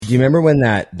you remember when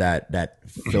that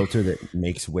filter that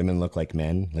makes women look like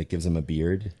men, like gives them a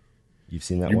beard? You've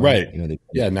seen that You're one? right. You know,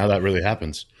 Yeah, now that really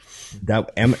happens. that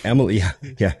Emily,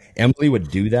 yeah, Emily would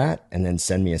do that and then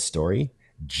send me a story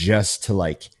just to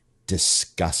like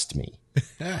disgust me.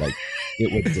 Like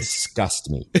it would disgust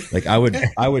me. Like I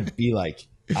would be like,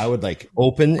 I would like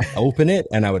open it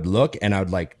and I would look and I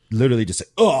would like literally just say,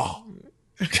 oh,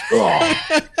 oh.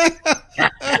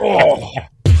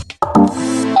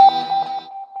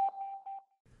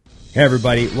 Hey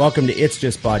everybody, welcome to It's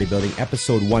Just Bodybuilding,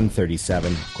 episode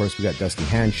 137. Of course, we got Dusty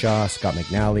Hanshaw, Scott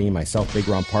McNally, myself, Big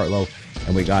Ron Partlow,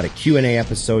 and we got a Q&A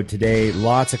episode today.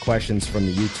 Lots of questions from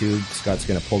the YouTube. Scott's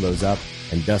going to pull those up,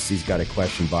 and Dusty's got a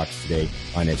question box today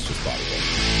on It's Just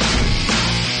Bodybuilding.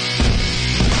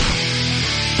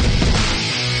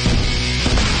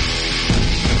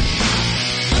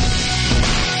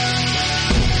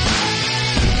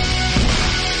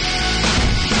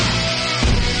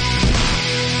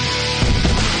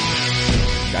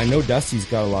 I know Dusty's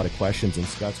got a lot of questions, and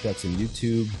Scott's got some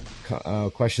YouTube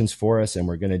questions for us, and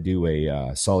we're going to do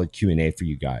a solid Q&A for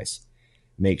you guys.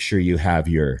 Make sure you have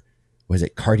your,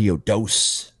 cardio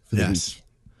dose for the week.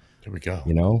 There we go.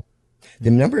 You know, the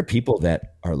number of people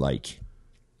that are like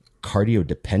cardio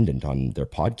dependent on their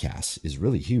podcasts is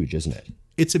really huge, isn't it?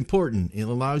 It's important. It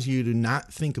allows you to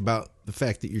not think about the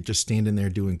fact that you're just standing there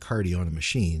doing cardio on a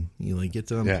machine. You like get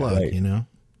to unplug, right. You know?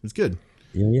 It's good.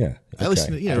 Yeah. I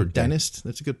listen to, dentist.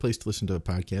 That's a good place to listen to a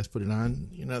podcast. Put it on.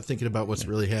 You're not thinking about what's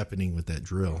really happening with that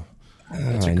drill.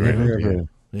 That's I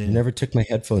never took my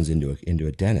headphones into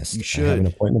a dentist. You should. I have an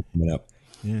appointment coming up.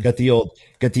 Yeah. Got the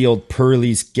old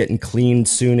Pearlies getting cleaned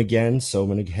soon again, so I'm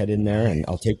gonna head in there and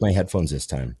I'll take my headphones this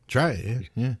time. Try it.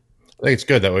 Yeah. I think it's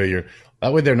good that way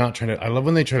they're not trying to. I love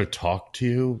when they try to talk to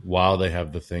you while they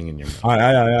have the thing in your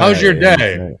mouth. How's your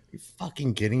day? Are you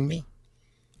fucking kidding me?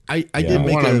 I did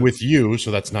make I'm with you,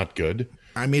 so that's not good.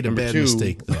 I made a bad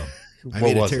mistake though. I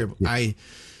made a terrible.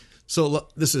 So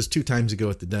this is 2 times ago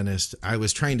at the dentist. I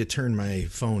was trying to turn my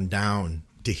phone down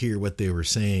to hear what they were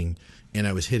saying, and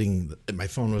I was hitting. My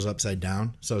phone was upside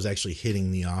down, so I was actually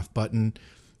hitting the off button,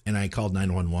 and I called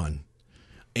 911.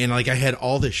 And like I had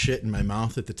all this shit in my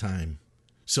mouth at the time,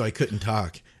 so I couldn't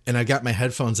talk. And I got my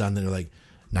headphones on. And they're like,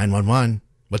 911,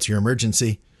 what's your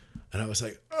emergency? And I was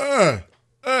like,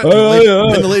 then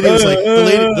the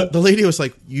lady was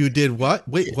like, you did what?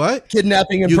 Wait, what?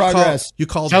 Kidnapping in progress. You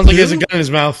called. Sounds like he has a gun in his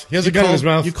mouth. He has a gun in his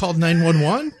mouth. You called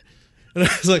 911? And I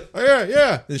was like, oh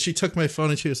yeah. And she took my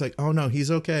phone and she was like, oh no, he's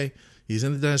okay. He's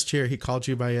in the dentist chair. He called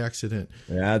you by accident.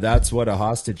 Yeah, that's what a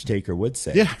hostage taker would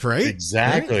say. Yeah, right?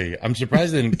 Exactly. Right? I'm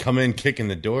surprised they didn't come in kicking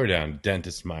the door down,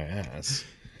 dentist my ass.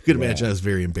 You could imagine I was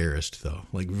very embarrassed though.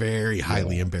 Like very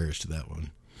highly embarrassed to that one.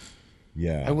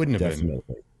 Yeah. I wouldn't have definitely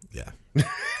been. Yeah.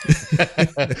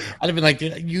 I'd have been like,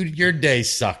 your day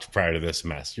sucked prior to this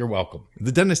mess. You're welcome.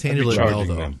 The dentist handled it well,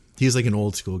 though. Them. He's like an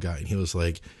old school guy. And he was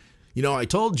like, I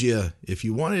told you if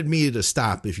you wanted me to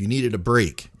stop, if you needed a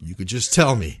break, you could just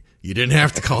tell me. You didn't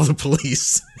have to call the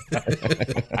police. It's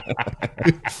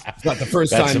not the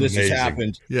first time this has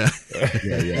happened. Yeah.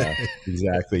 Yeah,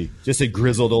 exactly. Just a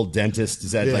grizzled old dentist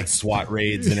is at like SWAT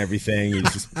raids and everything.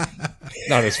 He's just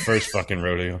not his first fucking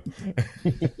rodeo.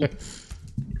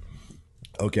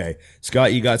 Okay,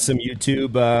 Scott, you got some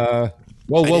YouTube.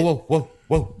 Whoa!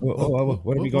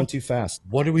 What are we going too fast?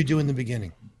 What do we do in the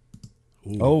beginning?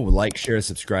 Ooh. Oh, like, share,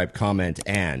 subscribe, comment,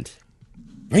 and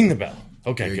ring the bell.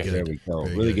 Okay, good. There we go.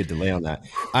 Really good delay on that.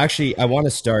 Actually, I want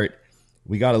to start.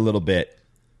 We got a little bit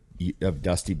of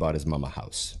Dusty bought his mama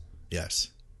house. Yes.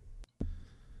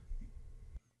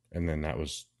 And then that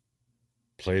was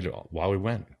played while we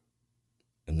went.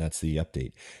 And that's the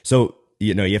update. So,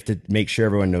 you have to make sure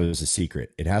everyone knows the secret.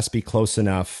 It has to be close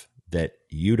enough that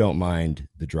you don't mind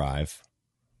the drive,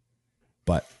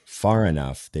 but far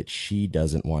enough that she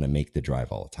doesn't want to make the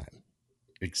drive all the time.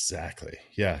 Exactly.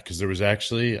 Yeah, because there was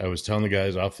actually, I was telling the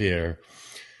guys off the air,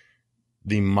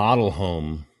 the model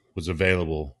home was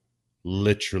available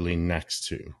literally next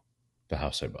to the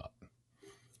house I bought.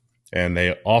 And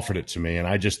they offered it to me, and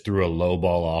I just threw a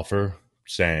lowball offer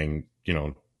saying,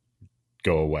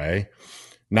 go away,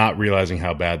 not realizing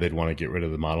how bad they'd want to get rid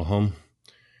of the model home.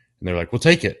 And they're like, we'll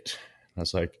take it. And I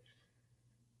was like,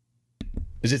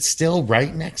 is it still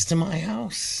right next to my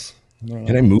house?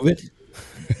 Can I move it?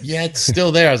 Yeah, it's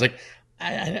still there. I was like,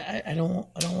 I don't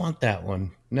want that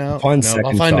one. No, I'll find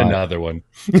another one.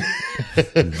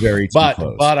 Very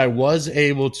close. But I was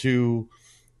able to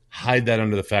hide that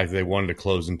under the fact that they wanted to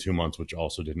close in 2 months, which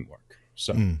also didn't work.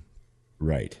 So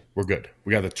right. We're good.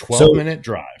 We got the 12-minute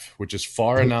drive, which is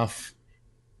far enough,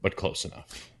 but close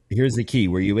enough. here's the key.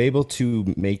 Were you able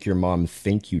to make your mom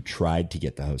think you tried to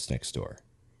get the house next door?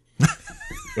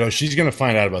 Well, she's going to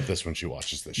find out about this when she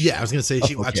watches this show. Yeah, I was going to say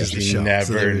she watches the show.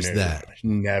 Never so knew. That.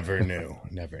 Never knew.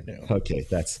 Okay,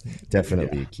 that's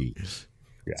definitely a key.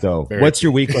 Yeah, so what's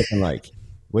your week looking like?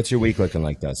 What's your week looking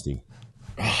like, Dusty?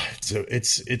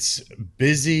 It's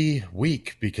busy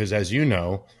week because, as you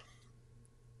know,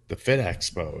 the Fit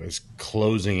Expo is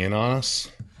closing in on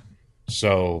us.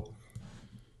 So,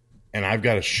 and I've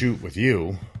got to shoot with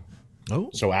you. Oh.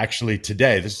 So actually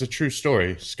today, this is a true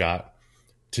story, Scott.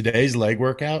 Today's leg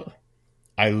workout,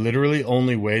 I literally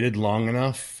only waited long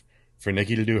enough for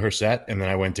Nikki to do her set, and then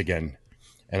I went again.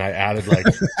 And I added like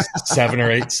 7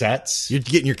 or 8 sets. You're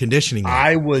getting your conditioning.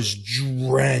 I was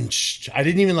drenched. I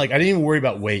didn't even worry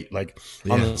about weight. Like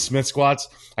on the Smith squats,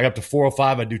 I got up to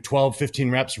 405. I'd do 12,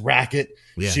 15 reps, rack it.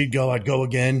 Yeah. She'd go, I'd go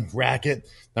again, rack it.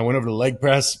 I went over to leg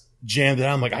press, jammed it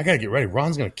out. I'm like, I got to get ready.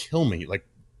 Ron's going to kill me. Like,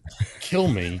 kill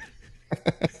me.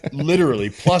 Literally.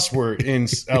 Plus, we're in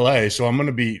LA, so I'm going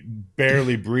to be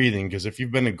barely breathing because if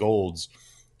you've been to Gold's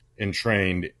and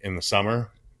trained in the summer,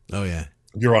 oh yeah,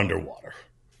 you're underwater.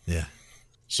 Yeah.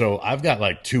 So I've got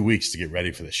like 2 weeks to get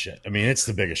ready for this shit. I mean, it's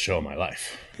the biggest show of my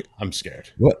life. I'm scared.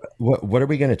 What are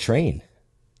we going to train?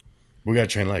 We got to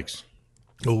train legs.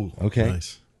 Oh, okay.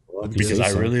 Nice. Because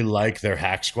I really like their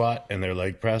hack squat and their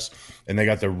leg press, and they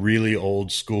got the really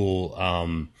old school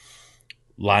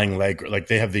lying leg, like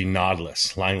they have the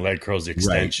Nautilus lying leg curls, the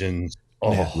extensions.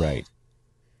 Right. Oh, right.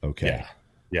 Okay.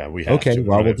 Yeah, we have okay. to.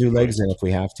 Well, we'll do legs then if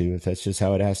we have to. If that's just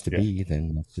how it has to be,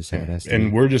 then that's just how it has to be.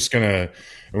 And we're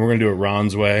gonna do it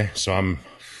Ron's way. So I'm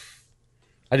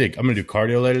gonna do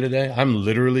cardio later today. I'm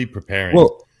literally preparing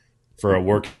for a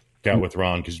workout with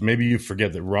Ron because maybe you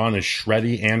forget that Ron is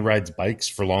shreddy and rides bikes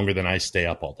for longer than I stay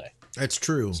up all day. That's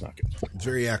true. It's not good. It's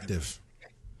very active.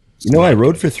 I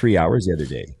rode for 3 hours the other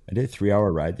day. I did a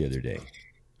 3-hour ride the other day.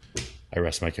 I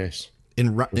rest my case.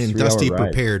 And Dusty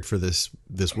prepared for this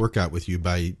workout with you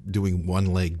by doing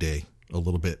one leg day a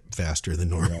little bit faster than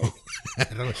normal. I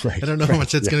don't know how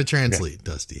much that's going to translate,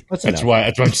 Dusty. That's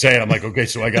why I'm saying. I'm like, okay,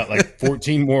 so I got like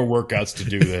 14 more workouts to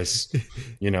do this.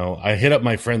 I hit up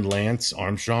my friend Lance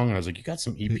Armstrong and I was like, you got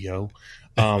some EPO?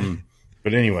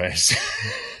 But anyways,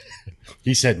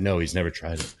 he said no, he's never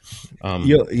tried it.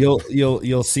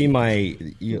 You'll see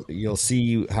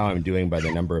how I'm doing by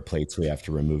the number of plates we have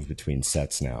to remove between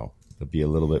sets now. It'll be a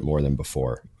little bit more than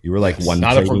before. You were like one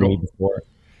plating me before,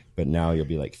 but now you'll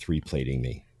be like 3 plating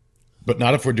me. But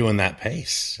not if we're doing that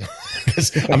pace.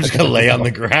 Because I'm just going to lay on the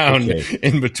ground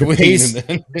in between.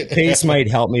 Pace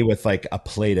might help me with like a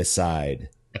plate aside,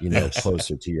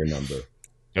 closer to your number.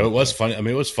 No, it was fun. I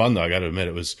mean, it was fun though. I got to admit,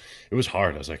 it was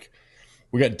hard. I was like,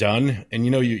 we got done,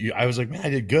 and I was like, man,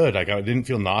 I did good. Like I didn't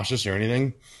feel nauseous or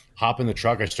anything. Hop in the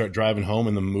truck. I start driving home,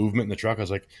 and the movement in the truck. I was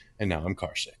like, and now I'm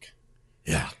car sick.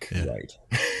 Yeah. Right.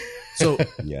 So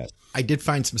yes. I did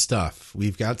find some stuff.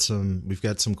 We've got some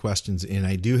questions, and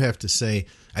I do have to say,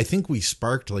 I think we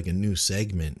sparked like a new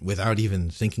segment without even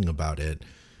thinking about it,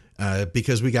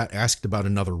 because we got asked about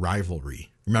another rivalry.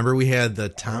 Remember, we had the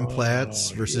Tom Platz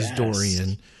versus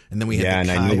Dorian, and then we had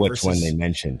the Kai I know which one they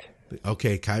mentioned.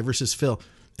 Okay, Kai versus Phil,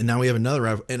 and now we have another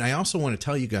rival. And I also want to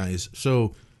tell you guys,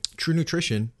 so True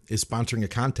Nutrition is sponsoring a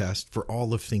contest for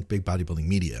all of Think Big Bodybuilding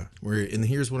Media. And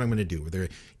here's what I'm going to do.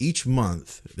 Each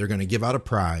month, they're going to give out a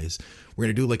prize. We're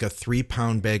going to do like a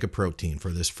 3-pound bag of protein for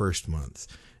this first month.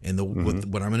 And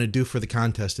what I'm going to do for the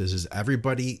contest is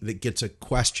everybody that gets a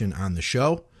question on the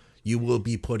show, you will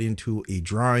be put into a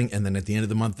drawing. And then at the end of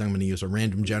the month, I'm going to use a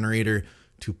random generator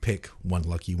to pick one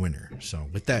lucky winner. So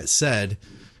with that said,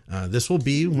 this will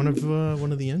be one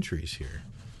of the entries here.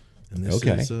 And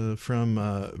this is from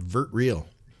Vert Real.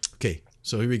 Okay,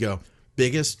 so here we go.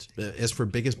 As for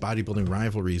biggest bodybuilding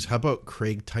rivalries, how about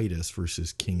Craig Titus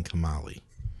versus King Kamali?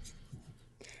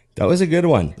 That was a good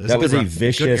one. That was a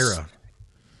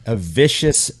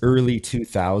vicious early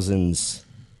 2000s,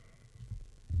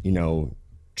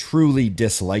 truly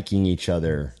disliking each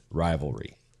other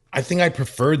rivalry. I think I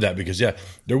preferred that because,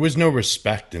 there was no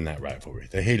respect in that rivalry.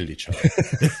 They hated each other.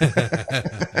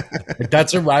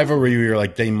 That's a rivalry where you're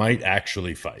like, they might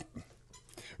actually fight.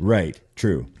 Right.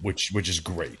 True. Which is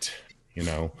great,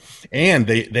 And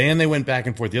they went back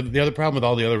and forth. The other problem with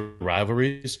all the other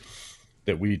rivalries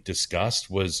that we discussed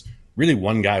was really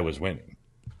one guy was winning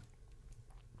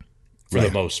for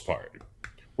the most part.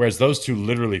 Whereas those two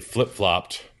literally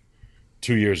flip-flopped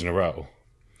 2 years in a row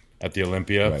at the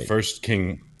Olympia. Right. First,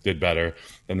 King did better.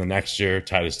 Then the next year,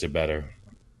 Titus did better.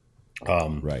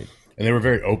 Right. And they were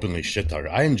very openly shit talker.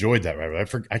 I enjoyed that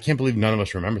rivalry. I can't believe none of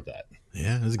us remembered that.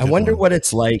 Yeah, that's a I good wonder one. what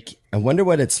it's like. I wonder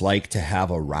what it's like to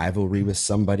have a rivalry with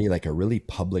somebody, like a really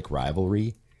public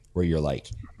rivalry, where you're like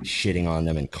shitting on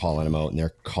them and calling them out, and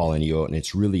they're calling you out, and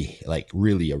it's really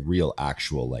really a real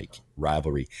actual like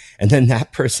rivalry. And then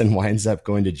that person winds up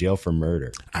going to jail for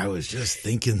murder. I was just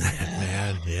thinking that,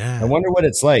 man. Yeah. I wonder what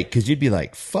it's like, because you'd be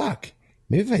like, "Fuck,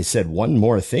 maybe if I said one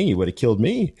more thing, he would have killed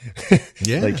me."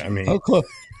 Yeah. Like, I mean,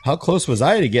 how close was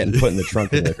I to getting put in the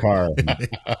trunk of the car?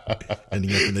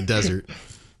 Ending up in the desert.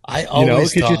 I You know,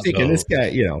 always because you're thought, thinking though, this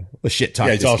guy, well, shit talk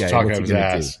yeah, this he's also guy. talking What's out he his gonna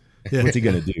ass. do? What's he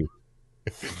gonna do?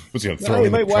 What's he going to No, throw he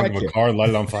in the might trunk whack of a you. car and light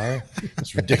it on fire?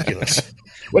 It's ridiculous.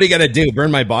 What are you gonna do?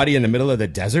 Burn my body in the middle of the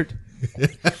desert?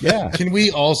 Yeah. Can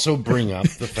we also bring up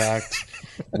the fact,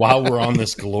 while we're on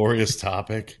this glorious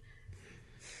topic,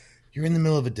 you're in the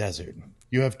middle of a desert.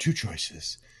 You have two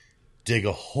choices: dig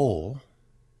a hole,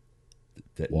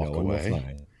 That walk no one will away,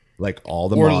 find. Like all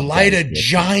the or mob light guys a did for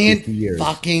giant 50 years.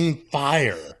 fucking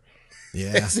fire.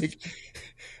 Yeah. It's like,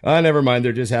 never mind.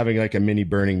 They're just having like a mini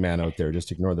Burning Man out there.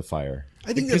 Just ignore the fire.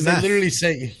 I think Because the they meth, literally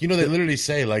say, they literally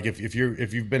say, like, if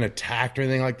you've been attacked or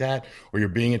anything like that, or you're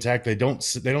being attacked, they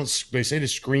say to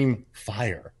scream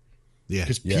fire, yeah,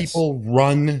 because Yes. people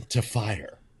run to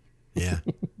fire. yeah.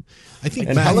 I think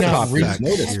And meth helicopters affects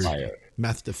notice your, fire.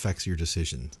 meth affects your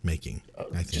decision making. I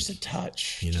think. Just a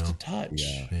touch, You just know? a touch.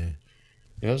 Yeah. Yeah.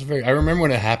 It was very. I remember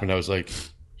when it happened. I was like,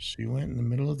 so you went in the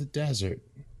middle of the desert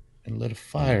and lit a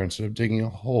fire instead of digging a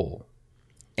hole.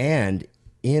 And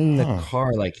in the Huh.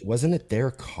 car, like, wasn't it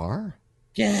their car?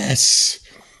 Yes.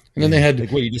 And then they had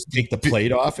Like, what, you just take the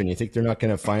plate off and you think they're not going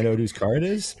to find out whose car it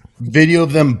is? video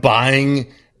of them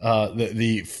buying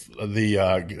the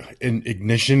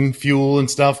ignition fuel and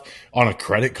stuff on a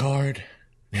credit card.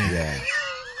 Yeah.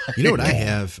 You know what I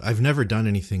have? I've never done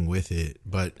anything with it,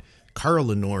 but Carl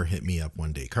Lenore hit me up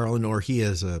one day. Carl Lenore, he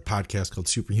has a podcast called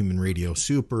Superhuman Radio,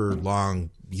 super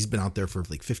long. He's been out there for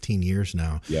like 15 years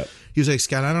now. Yep. He was like,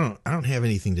 Scott, I don't have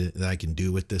anything that I can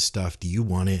do with this stuff. Do you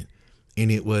want it?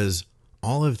 And it was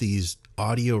all of these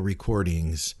audio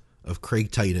recordings of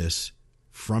Craig Titus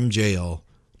from jail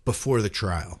before the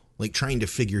trial, like trying to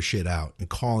figure shit out and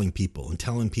calling people and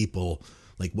telling people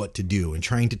like what to do and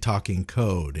trying to talk in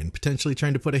code and potentially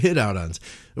trying to put a hit out on.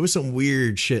 It was some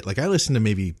weird shit. Like I listened to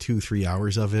maybe 2-3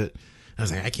 hours of it. I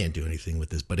was like, I can't do anything with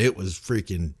this, but it was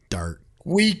freaking dark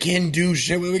We can do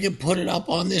shit. We can put it up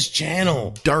on this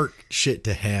channel. dark shit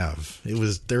to have. There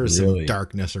was Really? some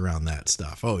darkness around that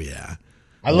stuff. Oh yeah.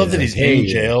 I love that he's Hey. in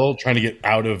jail trying to get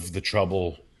out of the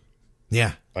trouble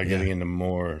Yeah. by getting into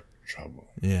more trouble.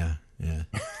 Yeah.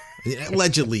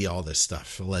 Allegedly all this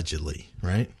stuff. Allegedly,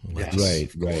 right? Yes,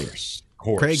 Right, of right. course. Of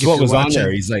course. Craig, So what you're was on watching-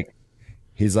 there?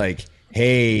 He's like,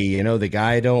 hey, the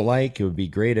guy I don't like, it would be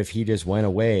great if he just went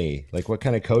away. Like, what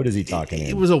kind of code is he talking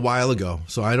It in? was a while ago,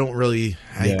 so I don't really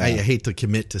Yeah. I hate to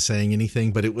commit to saying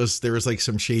anything, but there was like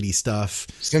some shady stuff.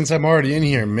 Since I'm already in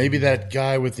here, maybe that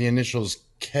guy with the initials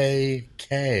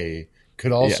KK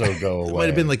could also go away. It might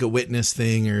have been like a witness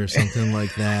thing or something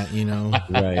like that,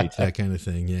 Right. that kind of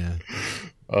thing, yeah.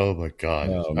 Oh my god!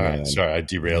 Oh, All man. right, sorry, I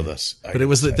derailed us. But there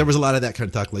was a lot of that kind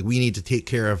of talk, like we need to take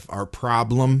care of our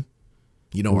problem,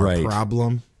 our Right.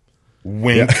 problem.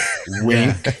 wink,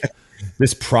 wink.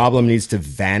 This problem needs to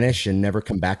vanish and never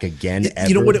come back again. Ever.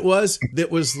 You know what it was?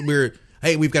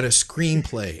 We've got a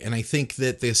screenplay, and I think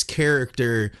that this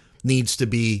character needs to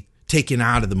be taken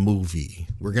out of the movie.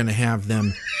 We're gonna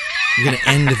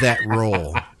end that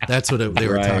role. That's what they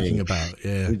were Right. talking about.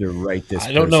 Yeah, We need to write this.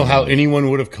 I don't know person how out. anyone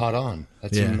would have caught on.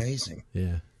 That's Yeah. amazing.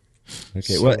 yeah.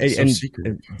 Okay, So- well, so and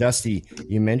secret. Dusty,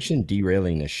 you mentioned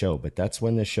derailing the show, but that's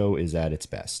when the show is at its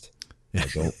best. I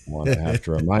don't want to have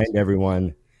to remind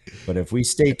everyone, but if we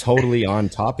stay totally on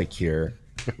topic here,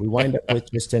 we wind up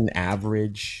with just an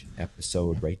average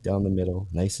episode right down the middle,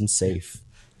 nice and safe.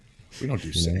 We don't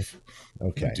do safe. We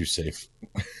Okay. don't do safe.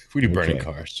 We do burning Okay.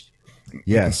 cars.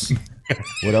 Yes.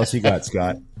 What else you got,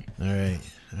 Scott? All right.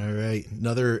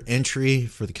 Another entry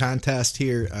for the contest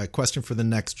here. Question for the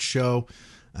next show.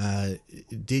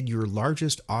 Did your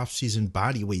largest off-season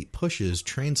body weight pushes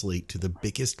translate to the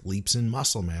biggest leaps in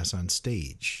muscle mass on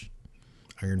stage?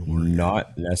 Iron Warrior.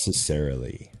 Not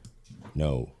necessarily.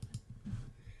 No.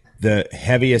 The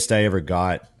heaviest I ever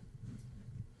got,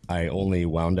 I only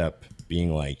wound up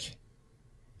being like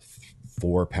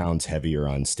 4 pounds heavier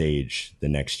on stage the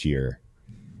next year.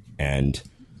 And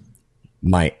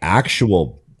my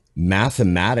actual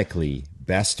mathematically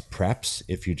best preps,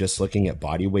 if you're just looking at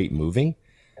body weight moving,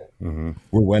 were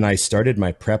when I started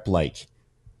my prep like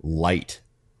light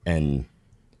and,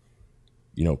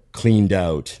 cleaned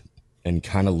out and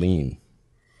kind of lean.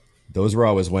 Those were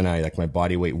always when my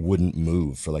body weight wouldn't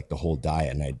move for like the whole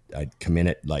diet. And I'd come in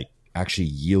at like actually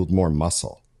yield more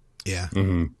muscle. Yeah.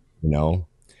 Mm-hmm. You know?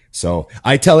 So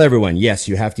I tell everyone, yes,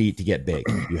 you have to eat to get big.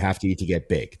 You have to eat to get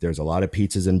big. There's a lot of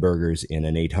pizzas and burgers in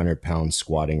an 800-pound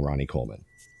squatting Ronnie Coleman.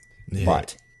 Yeah.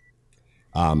 But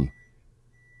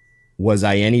was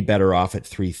I any better off at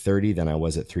 330 than I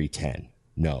was at 310?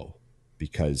 No,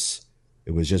 because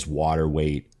it was just water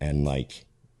weight and like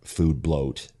food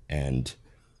bloat and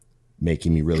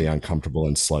making me really uncomfortable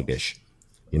and sluggish.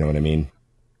 You know what I mean?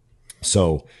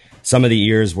 So some of the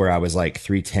years where I was like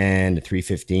 310 to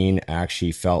 315, I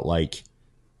actually felt like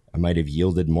I might have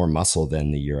yielded more muscle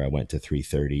than the year I went to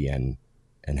 330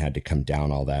 and had to come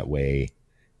down all that way.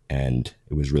 And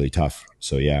it was really tough.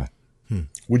 So yeah.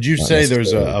 Would you say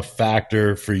there's a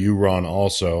factor for you, Ron,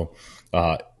 also,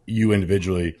 you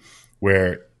individually,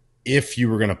 where if you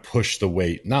were going to push the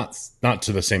weight, not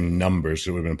to the same numbers,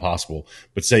 it would have been possible,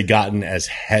 but say gotten as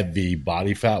heavy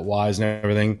body fat wise and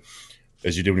everything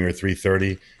as you did when you were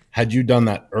 330, had you done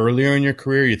that earlier in your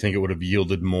career, you think it would have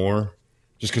yielded more?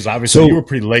 Just because obviously you were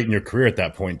pretty late in your career at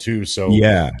that point too. So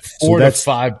yeah, 4 to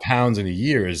 5 pounds in a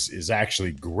year is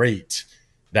actually great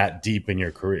that deep in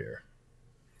your career.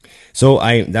 So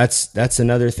that's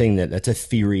another thing that's a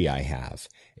theory I have,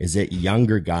 is that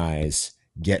younger guys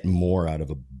get more out of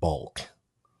a bulk,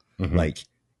 like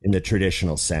in the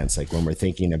traditional sense, like when we're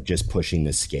thinking of just pushing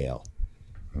the scale.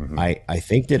 I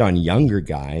think that on younger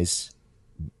guys,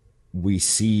 we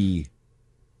see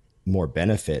more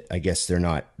benefit. I guess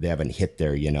they haven't hit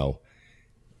their,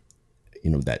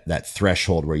 that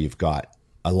threshold where you've got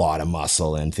a lot of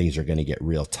muscle and things are going to get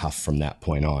real tough from that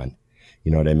point on.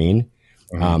 You know what I mean?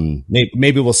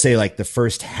 Maybe we'll say like the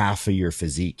first half of your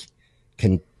physique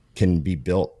can be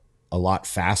built a lot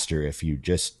faster if you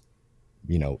just,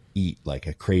 eat like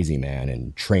a crazy man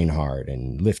and train hard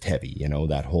and lift heavy,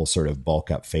 that whole sort of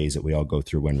bulk up phase that we all go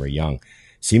through when we're young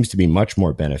seems to be much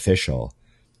more beneficial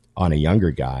on a younger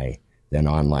guy than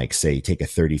on, like, say, take a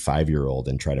 35-year-old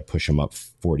and try to push him up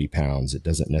 40 pounds. It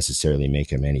doesn't necessarily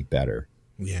make him any better.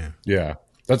 Yeah. Yeah.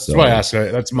 That's why I asked.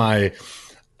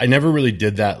 I never really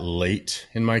did that late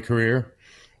in my career,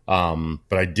 but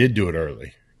I did do it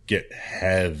early, get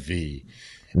heavy.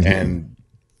 And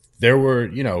there were,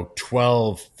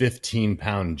 12,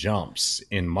 15-pound jumps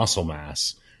in muscle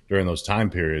mass during those time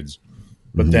periods.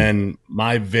 But then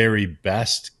my very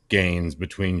best gains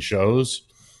between shows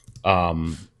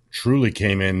truly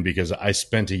came in because I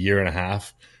spent a year and a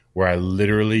half where I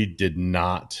literally did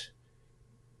not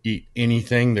eat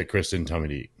anything that Chris didn't tell me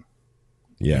to eat.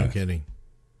 Yeah. No kidding.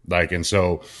 And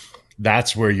so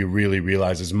that's where you really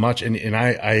realize as much. And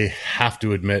I have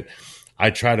to admit, I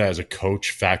try to, as a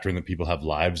coach, factor in that people have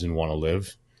lives and want to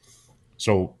live.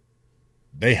 So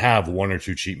they have 1 or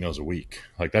 2 cheat meals a week.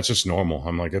 Like, that's just normal.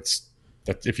 I'm like, that's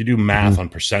if you do math on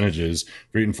percentages, if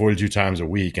you're eating 42 times a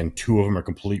week and 2 of them are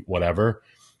complete whatever,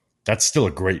 that's still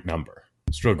a great number.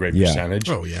 It's still a great percentage.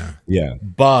 Oh, yeah. Yeah.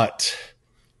 But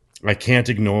I can't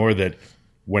ignore that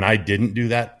when I didn't do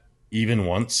that even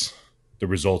once, the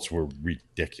results were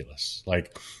ridiculous.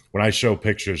 Like, when I show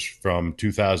pictures from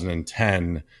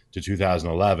 2010 to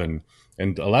 2011,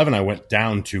 and 11 I went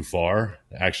down too far,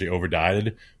 actually over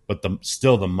dieted, but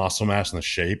still the muscle mass and the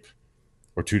shape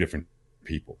were 2 different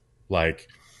people. Like,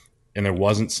 and there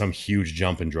wasn't some huge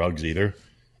jump in drugs either.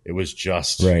 It was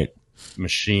just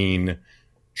machine,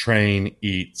 train,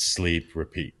 eat, sleep,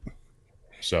 repeat.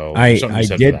 So I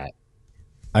said did. For that.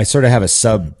 I sort of have a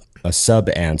sub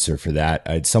answer for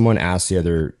that. Someone asked the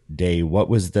other day, what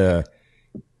was the,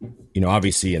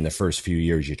 obviously in the first few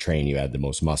years you train, you had the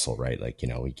most muscle, right? Like, you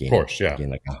gain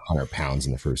like 100 pounds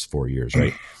in the first 4 years,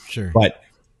 right? Sure.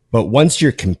 But once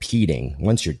you're competing,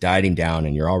 once you're dieting down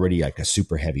and you're already like a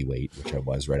super heavyweight, which I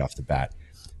was right off the bat,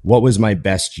 what was my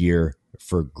best year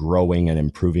for growing and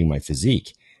improving my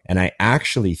physique? And I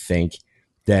actually think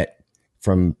that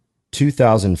from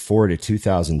 2004 to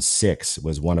 2006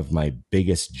 was one of my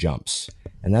biggest jumps.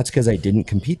 And that's because I didn't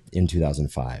compete in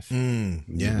 2005.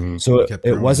 Yeah. So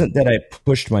it wasn't that I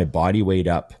pushed my body weight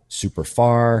up super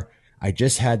far. I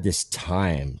just had this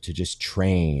time to just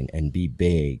train and be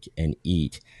big and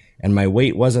eat. And my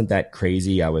weight wasn't that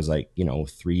crazy. I was like,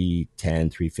 310,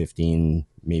 315,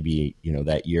 maybe,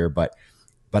 that year. But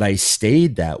I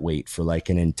stayed that weight for like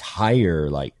an entire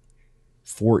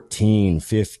 14,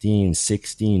 15,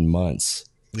 16 months.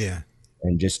 Yeah.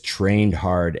 And just trained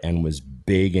hard and was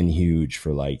big and huge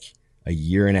for like a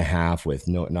year and a half with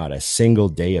not a single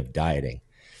day of dieting,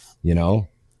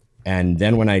 And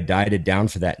then when I dieted down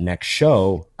for that next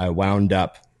show, I wound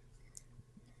up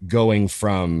going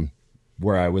from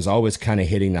where I was always kind of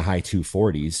hitting the high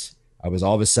 240s. I was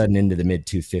all of a sudden into the mid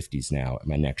 250s now at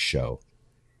my next show.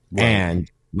 Right.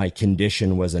 And my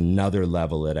condition was another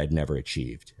level that I'd never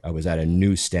achieved. I was at a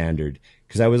new standard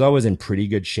because I was always in pretty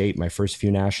good shape my first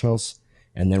few nationals.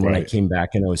 And then when I came back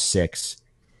in 06,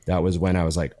 that was when I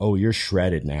was like, oh, you're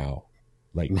shredded now.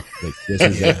 Like this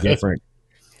is a different.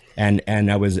 And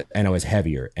I was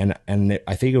heavier. And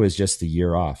I think it was just the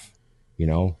year off,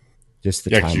 just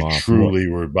the time off. Truly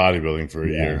were bodybuilding for a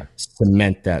year.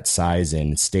 Cement that size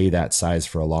in, stay that size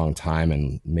for a long time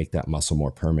and make that muscle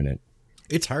more permanent.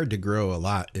 It's hard to grow a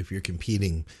lot if you're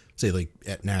competing, say like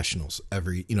at nationals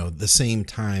the same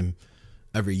time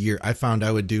every year. I found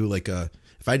I would do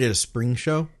if I did a spring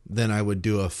show, then I would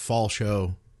do a fall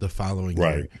show the following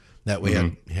year. That way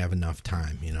I'd have enough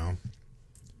time, You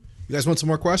guys want some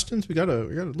more questions? We got a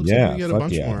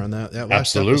bunch more on that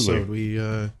last episode. We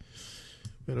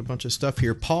got a bunch of stuff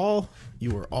here. Paul,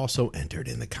 you were also entered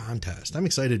in the contest. I'm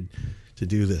excited to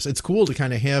do this. It's cool to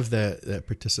kind of have that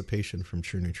participation from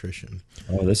True Nutrition.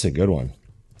 Oh, this is a good one.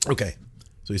 Okay.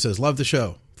 So he says, love the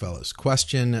show, fellas.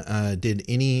 Question, did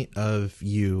any of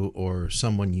you or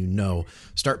someone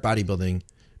start bodybuilding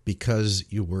because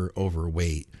you were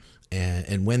overweight?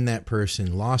 And when that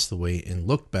person lost the weight and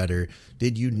looked better,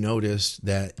 did you notice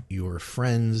that your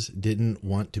friends didn't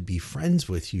want to be friends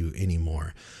with you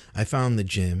anymore? I found the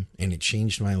gym and it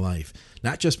changed my life.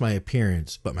 Not just my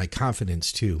appearance, but my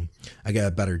confidence too. I got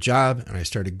a better job and I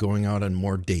started going out on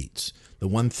more dates. The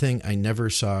one thing I never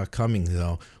saw coming,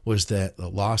 though, was the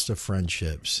loss of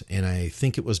friendships. And I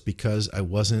think it was because I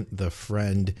wasn't the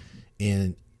friend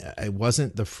in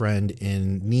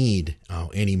need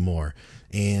anymore,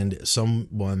 and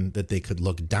someone that they could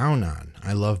look down on.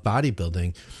 I love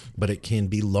bodybuilding, but it can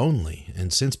be lonely.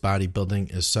 And since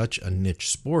bodybuilding is such a niche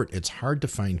sport, it's hard to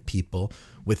find people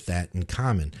with that in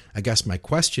common. I guess my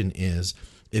question is,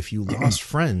 if you lost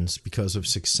friends because of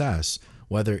success,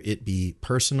 whether it be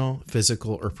personal,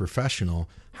 physical, or professional,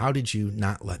 how did you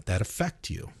not let that affect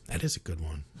you? That is a good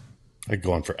one. I could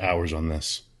go on for hours on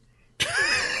this.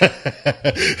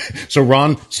 So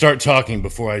Ron, start talking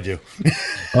before I do.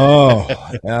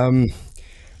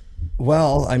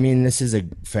 Well, I mean, this is a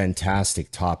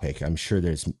fantastic topic. I'm sure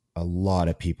there's a lot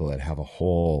of people that have a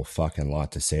whole fucking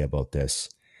lot to say about this.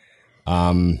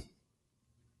 I'm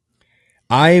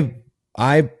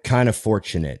kind of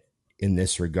fortunate in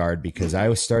this regard because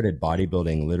I started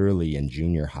bodybuilding literally in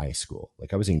junior high school.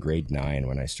 Like I was in grade 9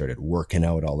 when I started working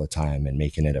out all the time and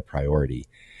making it a priority.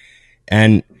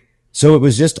 And so it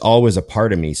was just always a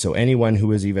part of me. So anyone who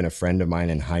was even a friend of mine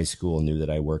in high school knew that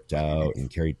I worked out and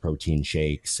carried protein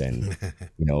shakes and,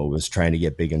 was trying to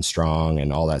get big and strong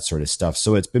and all that sort of stuff.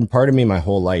 So it's been part of me my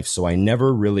whole life. So I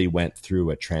never really went through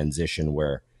a transition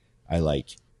where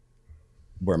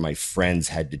where my friends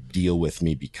had to deal with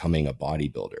me becoming a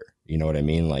bodybuilder. You know what I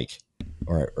mean?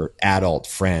 Or adult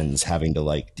friends having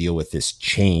to deal with this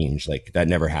change. That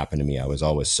never happened to me. I was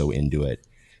always so into it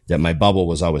that my bubble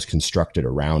was always constructed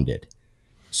around it.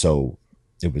 So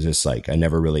it was just I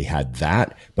never really had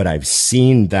that, but I've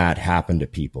seen that happen to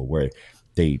people where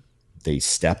they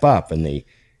step up and the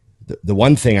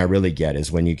one thing I really get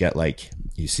is when you get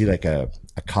you see a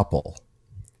couple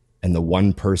and the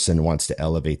one person wants to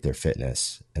elevate their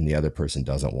fitness and the other person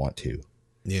doesn't want to.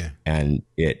 Yeah. And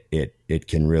it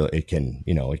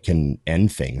can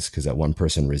end things because that one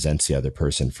person resents the other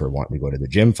person for wanting to go to the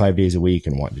gym 5 days a week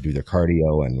and wanting to do their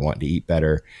cardio and wanting to eat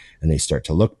better. And they start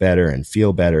to look better and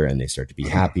feel better and they start to be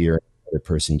happier. The other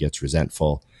person gets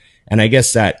resentful. And I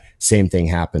guess that same thing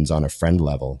happens on a friend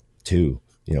level too.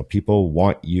 People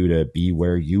want you to be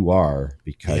where you are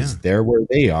because they're where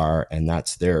they are. And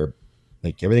that's their,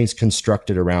 everything's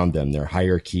constructed around them, their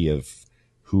hierarchy of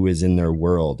who is in their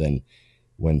world. And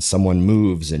when someone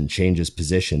moves and changes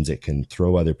positions, it can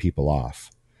throw other people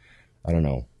off. I don't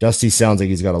know. Dusty sounds like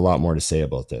he's got a lot more to say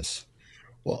about this.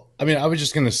 Well, I mean, I was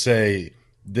just going to say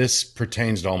this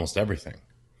pertains to almost everything.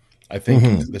 I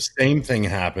think the same thing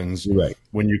happens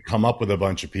when you come up with a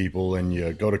bunch of people and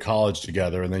you go to college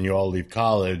together and then you all leave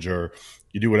college or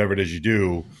you do whatever it is you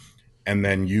do. And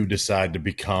then you decide to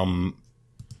become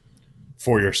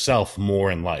for yourself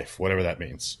more in life, whatever that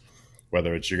means.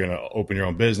 Whether it's you're going to open your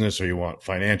own business or you want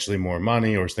financially more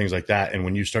money or things like that. And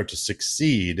when you start to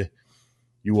succeed,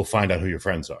 you will find out who your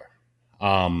friends are.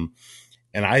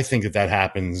 And I think that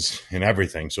happens in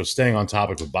everything. So staying on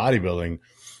topic with bodybuilding,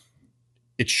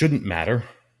 it shouldn't matter.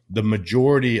 The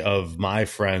majority of my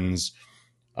friends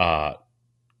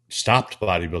stopped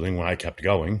bodybuilding when I kept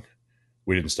going.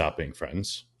 We didn't stop being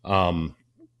friends.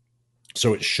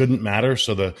 So it shouldn't matter.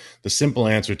 So the simple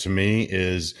answer to me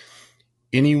is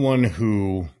anyone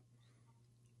who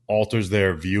alters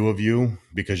their view of you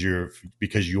because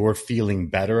you're feeling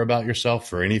better about yourself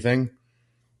for anything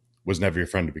was never your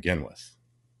friend to begin with.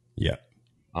 Yeah.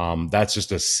 That's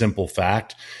just a simple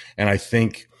fact. And I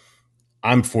think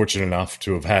I'm fortunate enough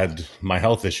to have had my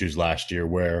health issues last year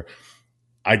where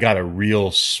I got a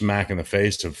real smack in the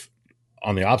face of,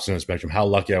 on the opposite end of the spectrum, how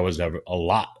lucky I was to have a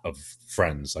lot of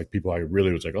friends, like people I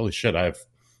really was like, holy shit, I have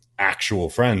actual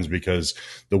friends, because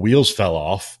the wheels fell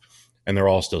off and they're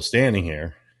all still standing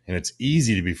here. And it's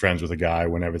easy to be friends with a guy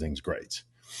when everything's great.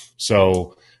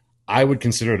 So I would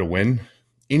consider it a win.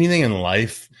 Anything in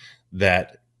life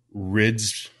that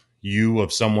rids you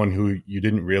of someone who you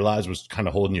didn't realize was kind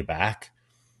of holding you back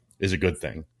is a good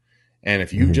thing. And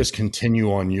if you just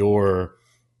continue on your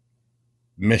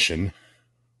mission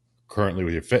currently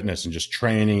with your fitness and just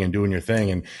training and doing your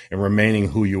thing and remaining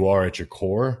who you are at your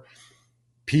core,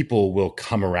 people will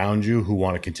come around you who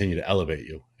want to continue to elevate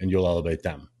you, and you'll elevate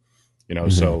them. You know,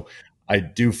 so I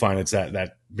do find it's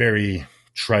that very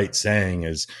trite saying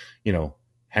is, you know,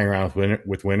 hang around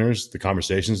with winners. The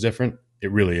conversation's different. It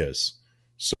really is.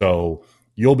 So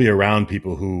you'll be around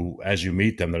people who, as you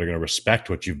meet them, that are going to respect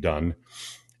what you've done.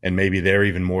 And maybe they're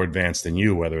even more advanced than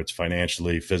you, whether it's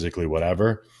financially, physically,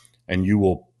 whatever. And you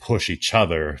will push each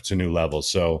other to new levels.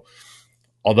 So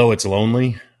although it's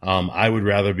lonely, I would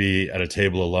rather be at a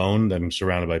table alone than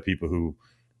surrounded by people who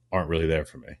aren't really there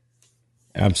for me.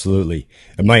 Absolutely.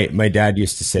 My dad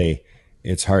used to say,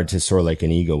 it's hard to soar like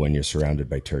an eagle when you're surrounded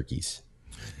by turkeys.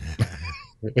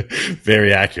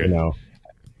 Very accurate. You know?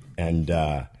 And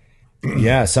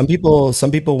yeah, some people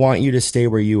want you to stay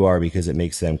where you are because it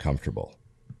makes them comfortable.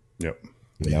 Yep.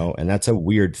 You know, and that's a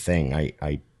weird thing.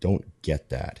 I don't get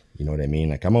that. You know what I mean?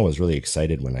 Like, I'm always really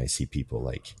excited when I see people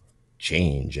like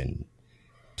change and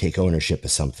take ownership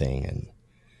of something and,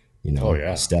 you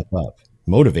know, step up.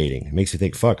 Motivating. It makes you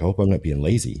think, fuck, I hope I'm not being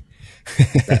lazy.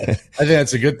 I think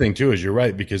that's a good thing too, is you're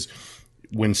right, because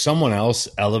when someone else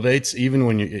elevates, even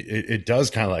when it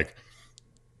does kind of like,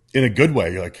 in a good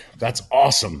way, you're like, that's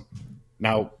awesome.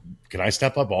 Now, can I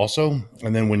step up also?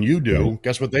 And then when you do,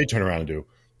 guess what they turn around and do?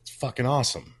 It's fucking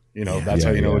awesome. You know, that's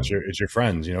how you know it's your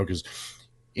friends, you know, because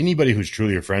anybody who's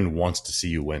truly your friend wants to see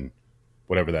you win,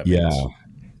 whatever that means. Yeah.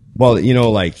 Well, you know,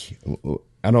 like,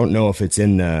 I don't know if it's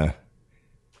in the,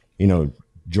 you know,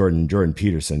 Jordan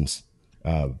Peterson's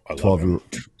 12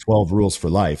 rules for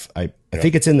life. I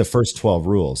think it's in the first 12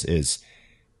 rules is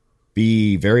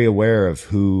be very aware of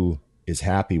who is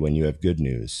happy when you have good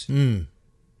news,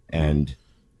 and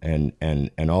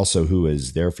also who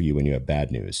is there for you when you have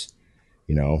bad news.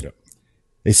 You know,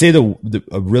 they say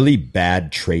a really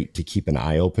bad trait to keep an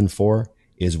eye open for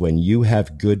is when you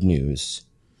have good news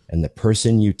and the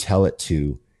person you tell it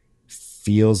to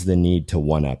feels the need to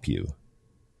one up you.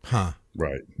 Huh.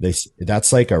 Right.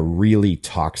 That's like a really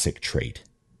toxic trait.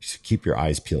 Just keep your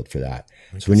eyes peeled for that.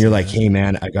 So when you're like, hey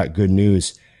man, I got good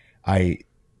news.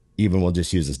 We'll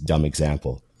just use this dumb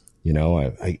example. You know,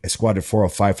 I squatted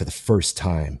 405 for the first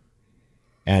time.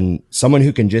 And someone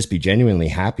who can just be genuinely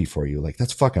happy for you, like,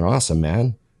 that's fucking awesome,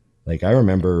 man. Like, I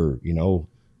remember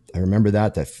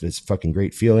that it's fucking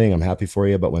great feeling. I'm happy for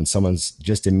you. But when someone's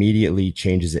just immediately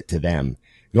changes it to them,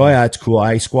 oh yeah, it's cool.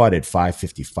 I squatted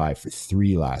 555 for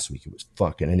 3 last week. It was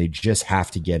fucking, and they just have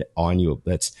to get it on you.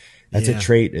 That's a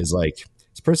trait, is like,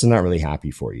 this person's not really happy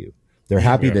for you. They're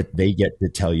happy that they get to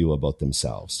tell you about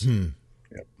themselves.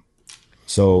 Yep.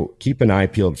 So keep an eye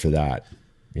peeled for that,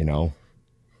 you know?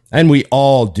 And we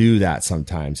all do that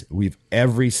sometimes.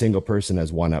 Every single person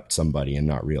has one upped somebody and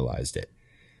not realized it.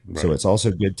 Right. So it's also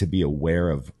good to be aware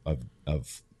of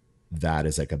that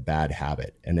as like a bad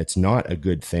habit. And it's not a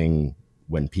good thing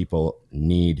when people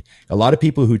need, a lot of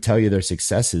people who tell you their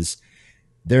successes,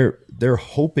 they're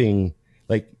hoping,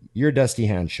 like, you're Dusty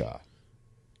Hanshaw.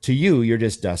 To you, you're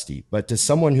just Dusty. But to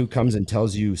someone who comes and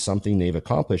tells you something they've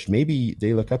accomplished, maybe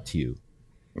they look up to you.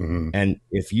 And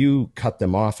if you cut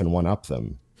them off and one up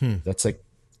them, that's like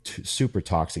super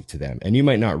toxic to them. And you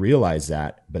might not realize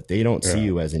that, but they don't see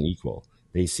you as an equal.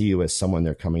 They see you as someone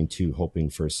they're coming to hoping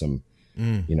for some,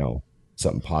 you know,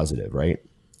 something positive, right?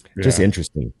 Yeah. Just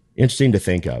interesting to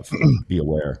think of. Be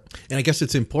aware. And I guess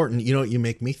it's important, you know, you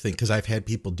make me think, because I've had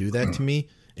people do that to me.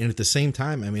 And at the same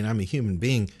time, I mean, I'm a human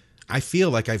being. I feel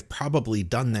like I've probably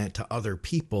done that to other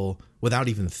people without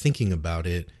even thinking about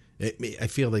it. I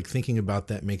feel like thinking about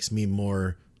that makes me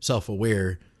more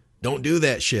self-aware. Don't do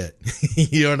that shit.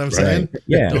 You know what I'm saying?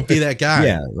 Yeah. Don't be that guy.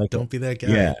 Yeah. Don't be that guy.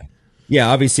 Yeah. Yeah.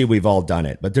 Obviously we've all done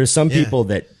it, but there's some people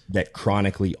that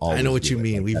chronically always I know what you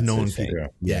mean. Like, we've known people.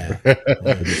 Yeah.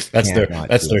 That's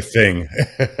their thing.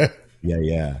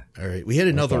 Yeah. All right. We had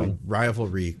another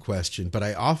rivalry question, but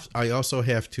I also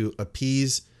have to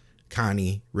appease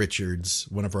Connie Richards,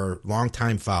 one of our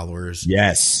longtime followers.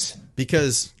 Yes.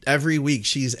 Because every week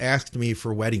she's asked me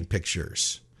for wedding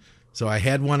pictures. So I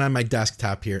had one on my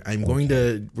desktop here. We're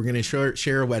going to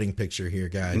share a wedding picture here,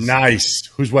 guys. Nice.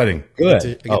 Whose wedding?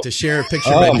 Good. I get to share a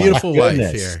picture of my beautiful wife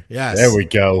here. Yes. There we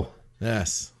go.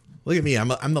 Yes. Look at me.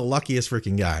 I'm the luckiest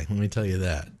freaking guy. Let me tell you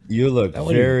that. You look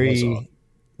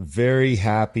very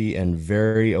happy and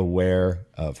very aware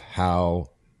of how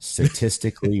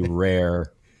statistically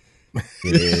rare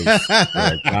it is for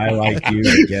a guy like you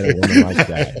to get a woman like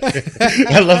that.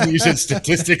 I love that you said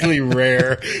statistically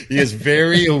rare. He is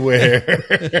very aware.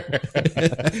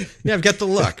 Yeah, I've got the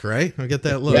look, right? I've got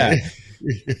that look. Yeah.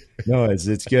 No,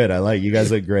 it's good. I like you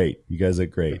guys look great.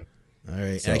 All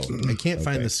right. So, I can't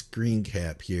find the screen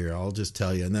cap here. I'll just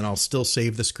tell you, and then I'll still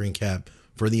save the screen cap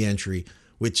for the entry,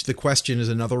 which the question is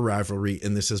another rivalry,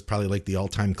 and this is probably like the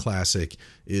all-time classic,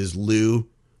 is Lou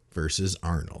versus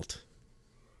Arnold.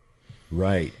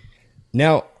 Right.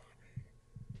 Now,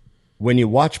 when you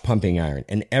watch Pumping Iron,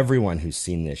 and everyone who's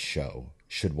seen this show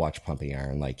should watch Pumping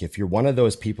Iron. Like if you're one of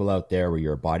those people out there where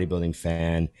you're a bodybuilding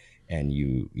fan and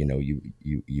you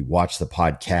watch the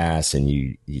podcast and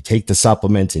you take the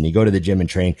supplements and you go to the gym and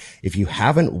train, if you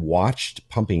haven't watched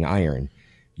Pumping Iron,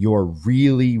 you're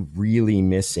really, really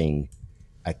missing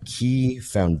a key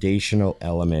foundational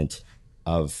element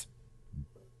of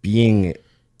being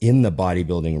in the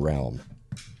bodybuilding realm.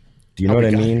 Do you know what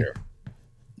I mean? Here.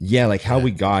 Yeah, like how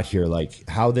we got here, like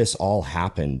how this all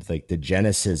happened, like the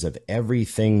genesis of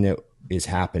everything that is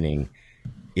happening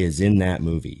is in that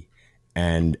movie.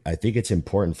 And I think it's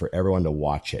important for everyone to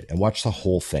watch it and watch the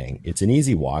whole thing. It's an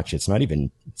easy watch. It's not even,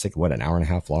 it's like what, an hour and a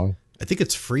half long? I think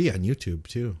it's free on YouTube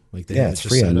too. Like it's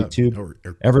free on YouTube. Or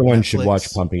everyone Netflix. Should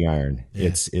watch Pumping Iron.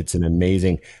 Yeah. It's an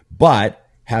amazing, but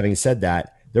having said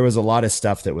that, there was a lot of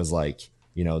stuff that was like,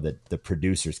 that the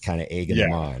producers kind of egging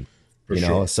them on.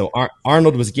 So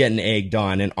Arnold was getting egged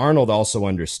on, and Arnold also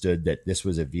understood that this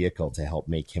was a vehicle to help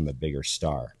make him a bigger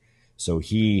star. So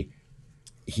he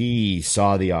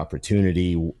saw the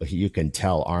opportunity. You can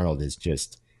tell Arnold is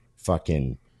just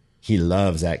fucking, he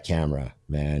loves that camera,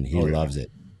 man. He loves it.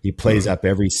 He plays up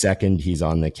every second he's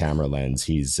on the camera lens.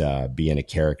 He's being a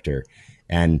character.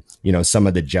 And, some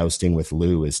of the jousting with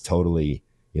Lou is totally,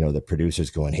 the producer's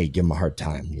going, hey, give him a hard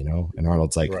time, and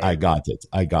Arnold's like, right. I got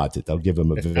it. They'll give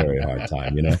him a very hard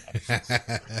time,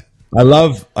 I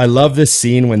love this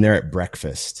scene when they're at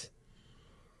breakfast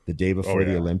the day before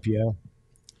the Olympia,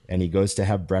 and he goes to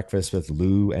have breakfast with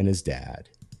Lou and his dad.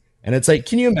 And it's like,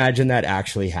 can you imagine that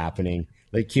actually happening?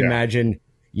 Like, can you imagine,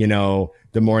 the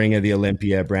morning of the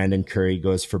Olympia, Brandon Curry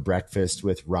goes for breakfast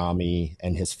with Rami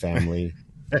and his family,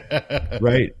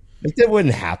 right? Like that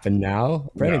wouldn't happen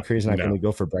now. Brandon Curry's not going to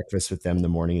go for breakfast with them the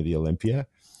morning of the Olympia.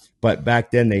 But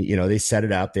back then they set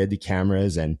it up. They had the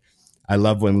cameras. And I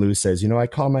love when Lou says, I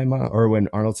call my mom, or when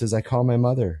Arnold says, I call my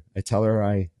mother. I tell her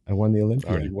I won the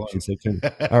Olympia. She said,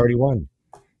 I already won.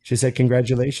 She said,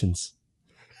 congratulations,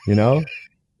 And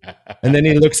then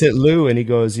he looks at Lou and he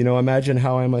goes, imagine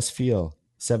how I must feel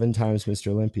 7 times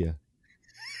Mr. Olympia,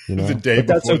 the day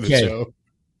before the show.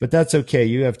 But that's okay.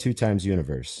 You have 2 times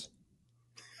universe.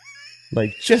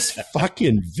 Like just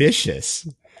fucking vicious,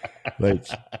 like,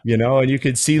 and you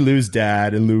could see Lou's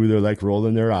dad and Lou, they're like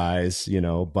rolling their eyes,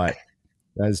 but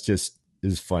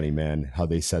is funny, man, how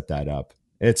they set that up.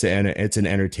 It's an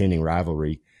entertaining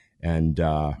rivalry. And,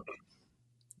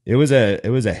 it was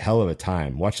a hell of a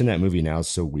time. Watching that movie now is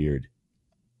so weird.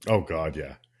 Oh God.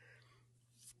 Yeah.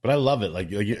 But I love it.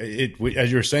 Like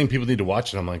as you were saying, people need to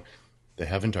watch it. I'm like, they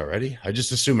haven't already. I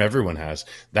just assume everyone has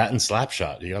that and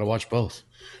Slapshot. You got to watch both.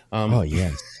 Oh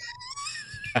yes.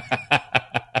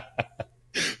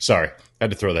 Sorry, I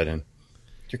had to throw that in.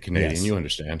 You're Canadian, yes. You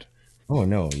understand. Oh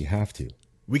no, you have to.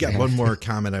 We got one more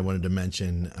comment I wanted to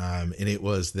mention, and it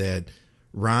was that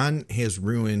Ron has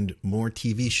ruined more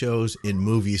TV shows and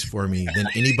movies for me than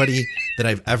anybody that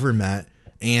I've ever met,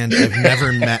 and I've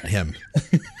never met him.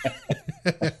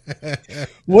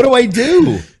 What do I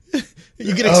do?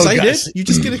 You get excited. You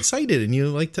just get excited, and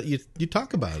you you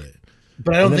talk about it.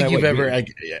 But I don't think you've ever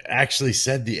actually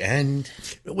said the end.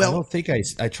 Well, I don't think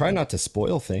I try not to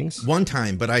spoil things. One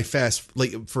time, but I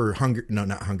for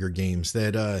not Hunger Games,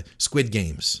 that Squid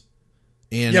Games.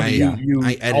 And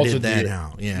I edited that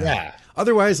out. Yeah.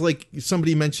 Otherwise, like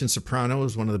somebody mentioned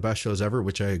Sopranos, one of the best shows ever,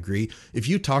 which I agree. If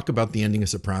you talk about the ending of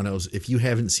Sopranos, if you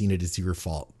haven't seen it, it's your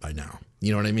fault by now.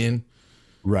 You know what I mean?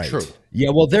 Right. True. Yeah.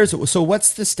 Well, so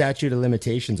what's the statute of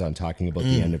limitations on talking about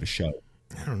the end of a show?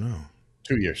 I don't know.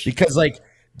 2 years. Because like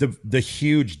the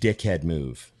huge dickhead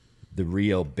move, the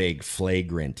real big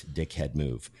flagrant dickhead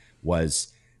move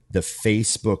was the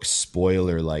Facebook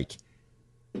spoiler, like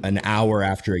an hour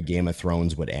after a Game of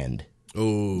Thrones would end.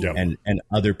 Oh, and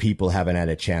other people haven't had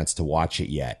a chance to watch it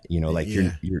yet. You know, like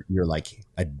you're like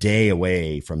a day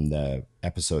away from the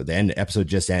episode. The episode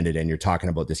just ended, and you're talking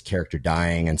about this character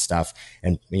dying and stuff.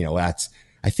 And you know,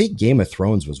 I think Game of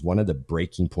Thrones was one of the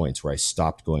breaking points where I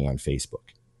stopped going on Facebook.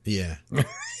 Yeah.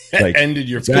 Like, ended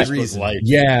your Facebook life.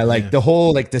 Yeah, like the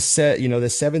whole the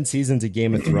 7 seasons of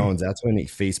Game of Thrones. That's when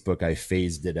Facebook I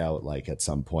phased it out like at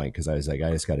some point because I was like,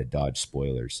 I just got to dodge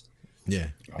spoilers. Yeah.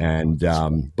 And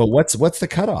but what's the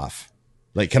cutoff?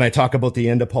 Like, can I talk about the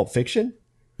end of Pulp Fiction?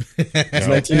 It's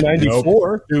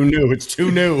 1994. Nope. Too new. It's too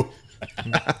new.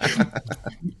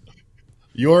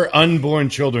 Your unborn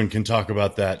children can talk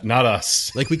about that, not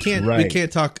us. Like we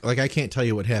can't talk. Like I can't tell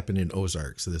you what happened in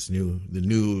Ozark. So the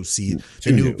new season.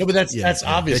 No, but that's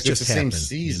obvious. It's just the same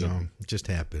season. You know, it just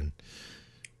happened.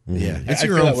 Mm-hmm. Yeah, it's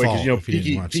your own fault. You know,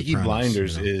 Peaky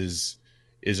Blinders is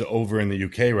over in the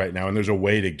UK right now, and there's a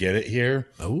way to get it here.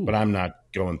 Oh. But I'm not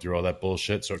going through all that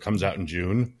bullshit. So it comes out in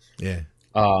June. Yeah.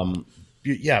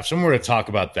 If someone were to talk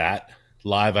about that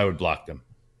live, I would block them.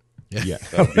 Yeah.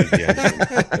 That would be the end.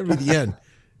 That would be the end.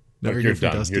 Never you're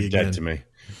done. You're dead to me.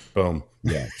 Boom.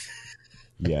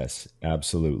 Yes,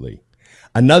 absolutely.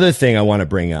 Another thing I want to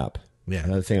bring up.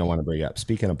 Yeah.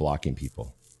 Speaking of blocking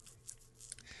people,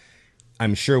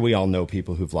 I'm sure we all know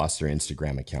people who've lost their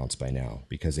Instagram accounts by now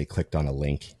because they clicked on a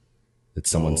link that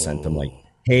someone sent them, like,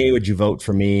 "Hey, would you vote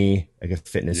for me? Like a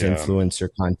fitness influencer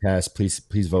contest.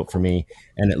 Please vote for me."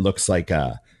 And it looks like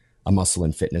a muscle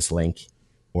and fitness link.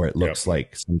 Or it looks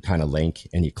like some kind of link,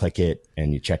 and you click it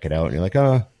and you check it out, and you're like,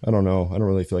 I don't know, I don't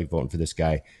really feel like voting for this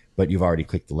guy, but you've already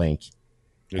clicked the link,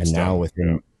 and now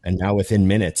within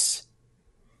minutes,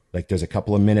 like there's a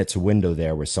couple of minutes window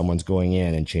there where someone's going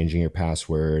in and changing your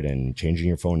password and changing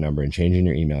your phone number and changing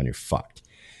your email, and you're fucked.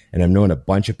 And I've known a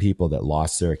bunch of people that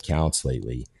lost their accounts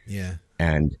lately. Yeah,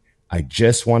 and I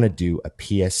just want to do a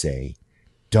PSA: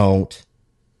 don't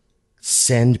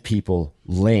send people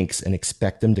links and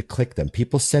expect them to click them.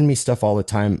 People send me stuff all the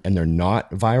time and they're not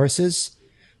viruses,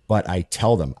 but I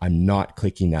tell them I'm not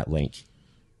clicking that link.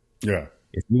 Yeah.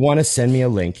 If you want to send me a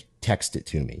link, text it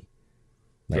to me.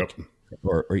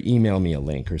 Or email me a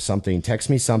link or something.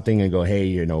 Text me something and go, hey,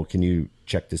 you know, can you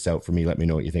check this out for me? Let me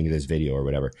know what you think of this video or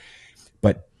whatever.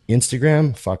 But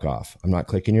Instagram, fuck off. I'm not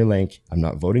clicking your link. I'm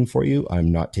not voting for you.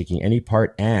 I'm not taking any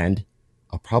part, and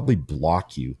I'll probably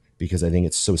block you, because I think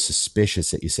it's so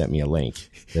suspicious that you sent me a link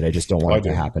that I just don't want it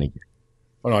to happen again.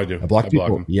 Oh, no, I do. I block people.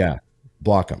 Block them. Yeah,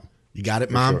 block them. You got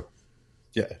it, Mom? Sure.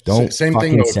 Yeah. Don't same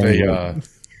thing though. If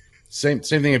same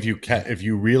thing. If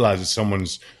you realize that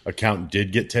someone's account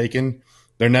did get taken,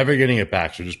 they're never getting it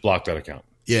back. So just block that account.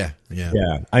 Yeah.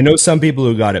 I know some people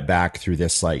who got it back through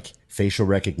this like facial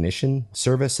recognition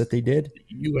service that they did.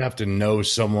 You have to know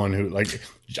someone who, like,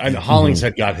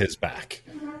 Hollingshead got his back.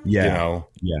 Yeah. You know?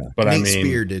 Yeah. But Nate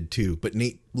Spear did too, but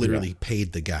Nate literally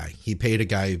paid the guy. He paid a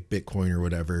guy Bitcoin or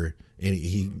whatever, and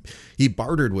he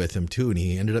bartered with him too, and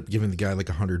he ended up giving the guy like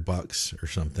 $100 or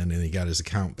something, and he got his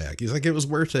account back. He's like, it was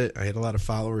worth it. I had a lot of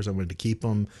followers. I wanted to keep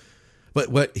them. But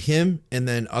what him and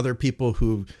then other people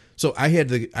who, so I had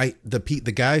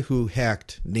the guy who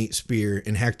hacked Nate Spear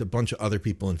and hacked a bunch of other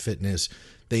people in fitness.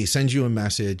 They send you a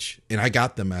message, and I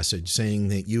got the message saying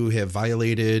that you have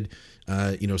violated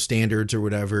standards or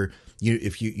whatever.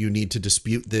 If you need to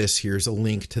dispute this, here's a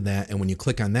link to that. And when you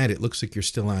click on that, it looks like you're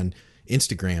still on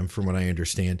Instagram, from what I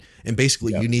understand. And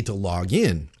basically you need to log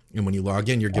in. And when you log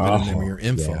in, you're giving them your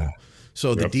info. Yeah.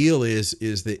 So the deal is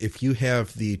that if you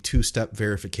have the 2-step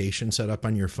verification set up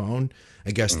on your phone,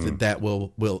 I guess that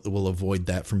will avoid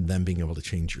that from them being able to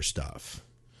change your stuff.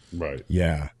 Right.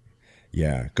 Yeah.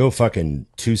 Yeah. Go fucking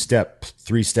 2-step,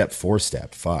 3-step,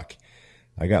 4-step. Fuck.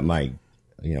 I got my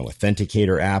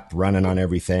authenticator app running on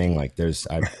everything. Like there's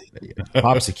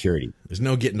top security. There's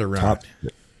no getting around.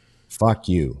 Fuck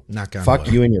you. Fuck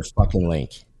you and your fucking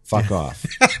link. Fuck off.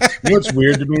 You know what's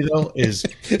weird to me though is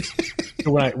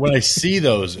when I see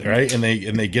those, right, and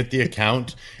they get the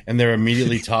account and they're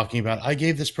immediately talking about, I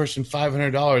gave this person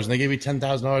 $500 and they gave me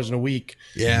 $10,000 in a week.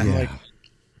 Yeah. Like,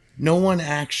 no one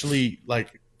actually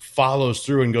like follows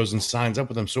through and goes and signs up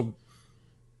with them. So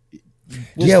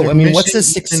what's the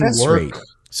success rate?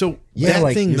 So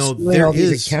that thing though,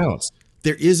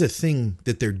 there is a thing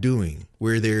that they're doing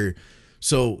where they're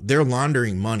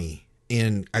laundering money.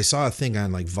 And I saw a thing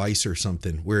on like Vice or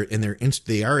something where, and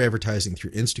they are advertising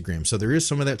through Instagram. So there is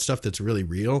some of that stuff that's really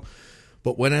real.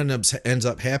 But what ends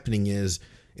up happening is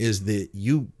that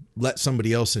you let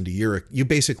somebody else into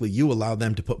you allow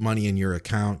them to put money in your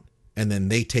account, and then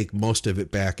they take most of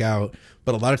it back out.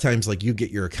 But a lot of times, like, you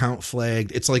get your account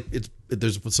flagged. It's like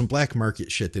there's some black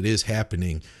market shit that is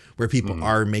happening where people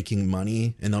are making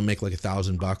money, and they'll make like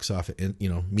 $1,000 off it,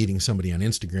 meeting somebody on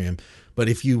Instagram. But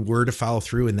if you were to follow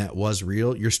through and that was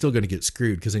real, you're still going to get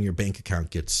screwed, because then your bank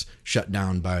account gets shut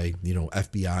down by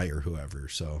FBI or whoever.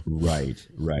 So right.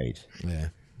 Yeah.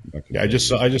 Yeah, I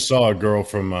just saw a girl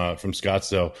from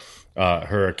Scottsdale.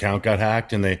 Her account got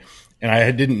hacked, and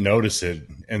I didn't notice it.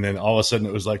 And then all of a sudden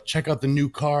it was like, check out the new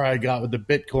car I got with the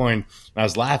Bitcoin. And I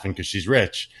was laughing because she's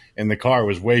rich, and the car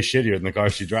was way shittier than the car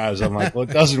she drives. I'm like, well,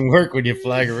 it doesn't work when you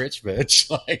flag a rich bitch.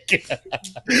 Like,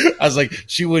 I was like,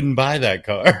 she wouldn't buy that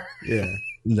car. Yeah.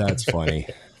 That's funny.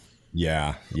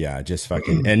 Yeah. Just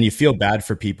fucking, and you feel bad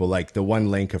for people. Like the one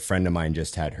link, a friend of mine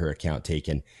just had her account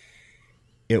taken.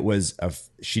 It was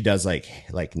she does like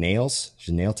nails. She's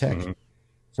a nail tech. Mm-hmm.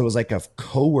 So it was like a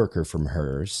coworker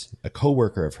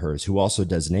of hers who also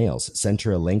does nails, sent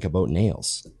her a link about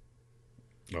nails.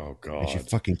 Oh God. And she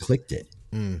fucking clicked it.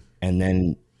 And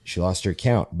then she lost her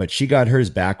account, but she got hers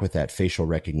back with that facial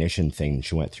recognition thing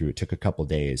she went through. It took a couple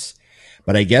days,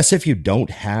 but I guess if you don't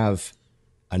have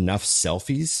enough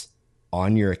selfies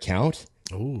on your account,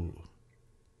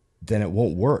 then it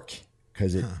won't work,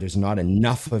 because there's not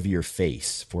enough of your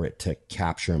face for it to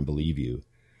capture and believe you.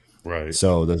 Right.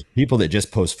 So those people that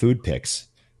just post food pics,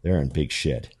 they're in big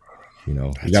shit.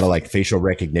 You got to like facial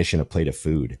recognition, a plate of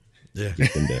food. Yeah.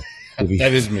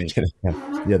 That is me.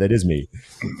 Yeah, that is me.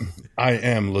 I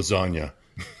am lasagna.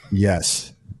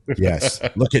 Yes.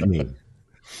 Look at me.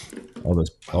 All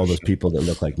those people that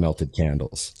look like melted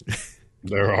candles.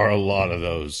 There are a lot of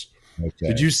those. Okay.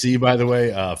 Did you see, by the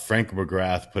way, Frank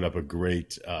McGrath put up a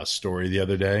great story the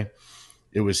other day.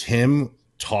 It was him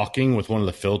talking with one of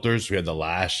the filters. We had the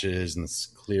lashes and the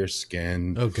clear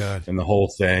skin. Oh, God. And the whole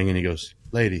thing. And he goes,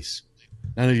 ladies,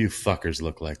 none of you fuckers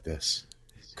look like this.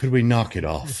 Could we knock it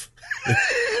off?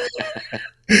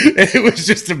 It was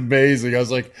just amazing. I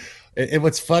was like, and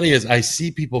what's funny is I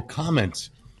see people comment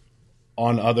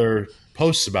on other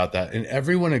posts about that, and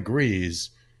everyone agrees,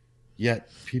 yet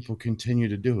people continue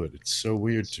to do it. It's so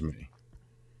weird to me.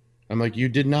 I'm like, you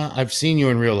did not. I've seen you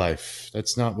in real life.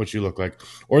 That's not what you look like.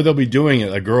 Or they'll be doing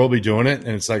it. A girl will be doing it, and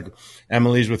it's like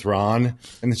Emily's with Ron,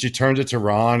 and then she turns it to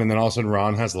Ron, and then all of a sudden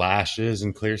Ron has lashes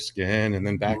and clear skin, and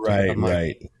then back to it. I'm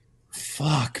like,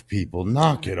 fuck, people,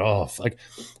 knock it off. Like,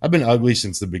 I've been ugly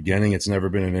since the beginning. It's never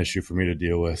been an issue for me to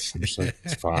deal with. I'm just like,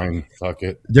 it's fine. Fuck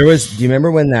it. Do you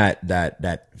remember when that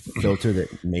filter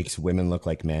that makes women look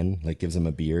like men, like gives them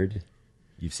a beard?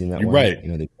 You've seen that one? Right.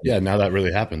 Now that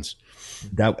really happens.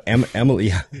 That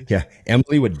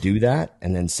Emily would do that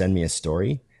and then send me a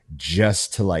story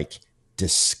just to like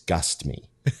disgust me.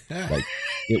 Like,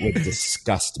 it would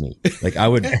disgust me. Like I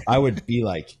would be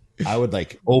like, I would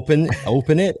like open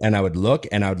it, and I would look,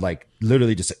 and I would like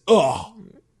literally just say, oh.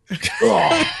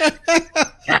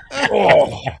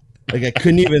 Like I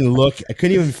couldn't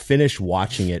even finish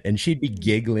watching it, and she'd be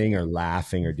giggling or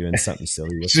laughing or doing something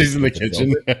silly. She's in the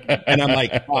kitchen, and I'm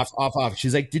like, off.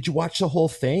 She's like, did you watch the whole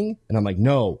thing? And I'm like,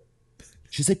 no.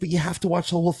 She's like, but you have to watch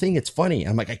the whole thing. It's funny.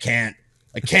 I'm like, I can't.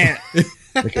 Like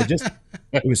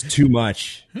it was too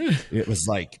much. It was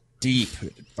like deep,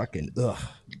 fucking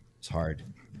it's hard.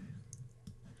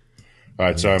 All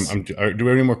right, so do we have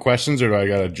any more questions, or do I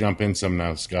got to jump in some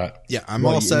now, Scott? Yeah, I'm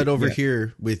all set over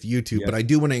here with YouTube, but I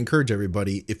do want to encourage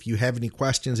everybody, if you have any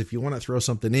questions, if you want to throw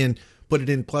something in, put it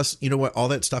in. Plus, you know what? All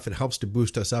that stuff, it helps to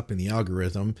boost us up in the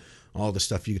algorithm, all the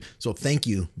stuff so thank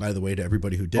you, by the way, to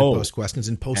everybody who did post questions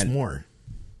and post more.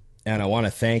 And I want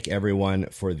to thank everyone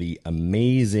for the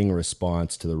amazing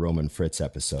response to the Roman Fritz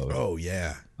episode. Oh,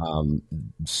 yeah.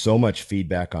 So much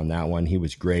feedback on that one. He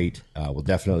was great. We'll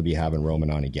definitely be having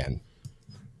Roman on again.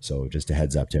 So just a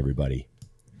heads up to everybody.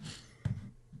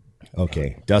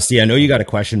 Okay. Dusty, I know you got a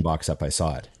question box up. I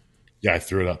saw it. Yeah, I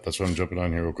threw it up. That's why I'm jumping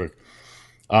on here real quick.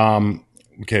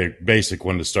 Okay, basic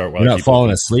one to start with. You're not falling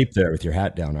asleep there with your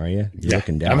hat down, are you? You're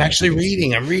looking down. I'm actually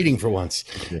reading. I'm reading for once.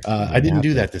 I didn't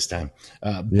do that this time.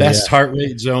 Best heart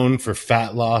rate zone for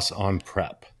fat loss on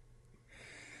prep.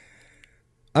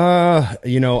 I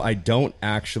don't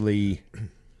actually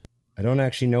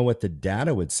know what the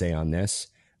data would say on this.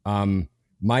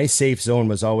 My safe zone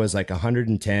was always like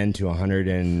 110 to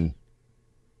 120,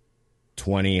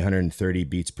 130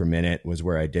 beats per minute was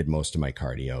where I did most of my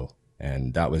cardio.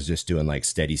 And that was just doing like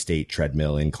steady state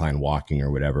treadmill, incline walking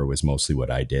or whatever was mostly what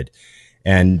I did.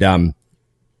 And I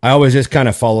always just kind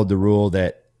of followed the rule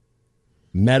that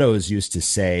Meadows used to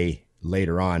say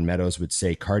later on. Meadows would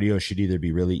say cardio should either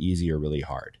be really easy or really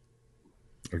hard.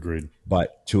 Agreed.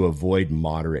 But to avoid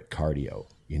moderate cardio,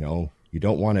 You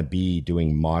don't want to be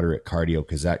doing moderate cardio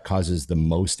because that causes the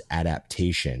most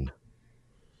adaptation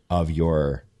of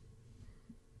your,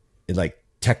 it like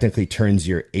technically turns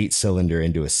your 8-cylinder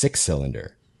into a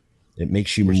 6-cylinder. It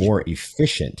makes you more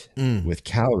efficient with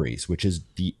calories, which is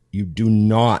you do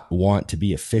not want to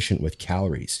be efficient with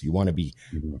calories. You want to be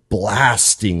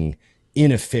blasting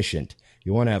inefficient.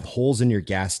 You want to have holes in your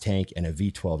gas tank and a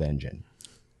V12 engine.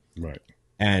 Right.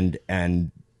 And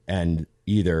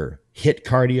either HIIT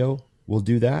cardio will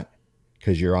do that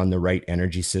because you're on the right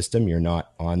energy system. You're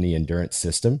not on the endurance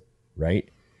system, right?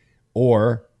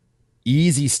 Or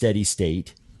easy steady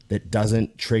state that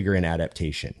doesn't trigger an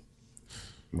adaptation.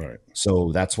 Right.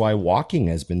 So that's why walking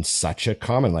has been such a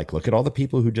common, like, look at all the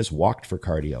people who just walked for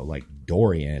cardio, like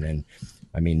Dorian. And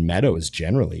I mean, Meadows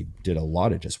generally did a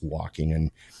lot of just walking. And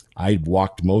I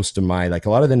walked most of my, like a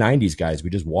lot of the 90s guys, we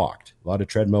just walked, a lot of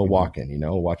treadmill walking, you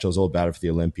know, watch those old Battle for the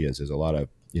Olympias. There's a lot of,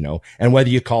 you know, and whether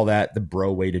you call that the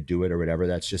bro way to do it or whatever,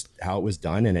 that's just how it was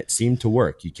done. And it seemed to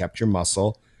work. You kept your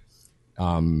muscle.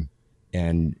 And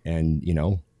you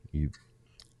know, you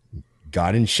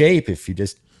got in shape if you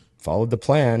just followed the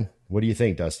plan. What do you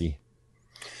think, Dusty?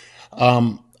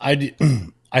 I hate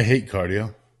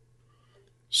cardio.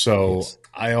 So yes.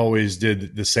 I always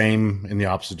did the same in the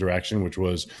opposite direction, which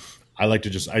was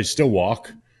I still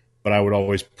walk, but I would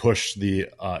always push the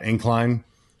incline.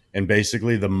 And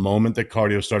basically the moment that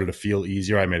cardio started to feel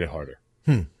easier, I made it harder.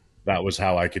 That was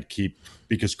how I could keep,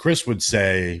 because Chris would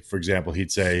say, for example,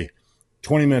 he'd say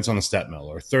 20 minutes on the step mill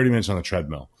or 30 minutes on the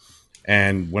treadmill.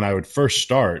 And when I would first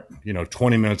start, you know,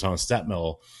 20 minutes on a step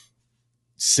mill,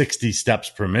 60 steps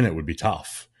per minute would be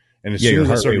tough. And as soon as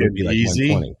I started getting like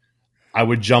easy, I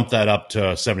would jump that up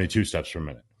to 72 steps per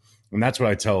minute. And that's what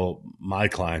I tell my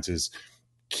clients is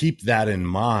keep that in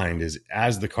mind, is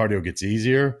as the cardio gets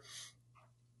easier,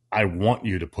 I want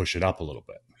you to push it up a little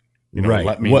bit. You know, right.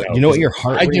 Let me know. You know what your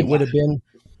heart rate would have been?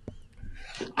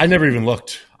 I never even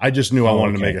looked. I just knew I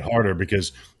wanted to make it harder,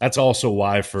 because that's also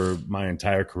why for my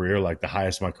entire career, like the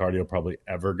highest my cardio probably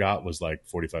ever got was like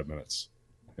 45 minutes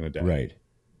in a day. Right.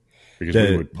 Because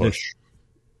we would push.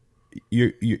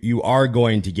 You are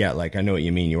going to get, like, I know what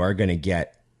you mean. You are going to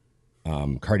get,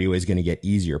 cardio is going to get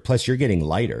easier. Plus you're getting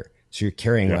lighter. So you're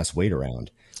carrying less weight around.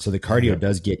 So the cardio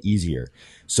does get easier.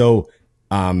 So,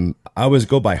 I always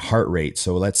go by heart rate.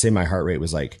 So let's say my heart rate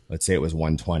was let's say it was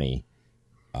 120.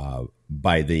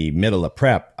 By the middle of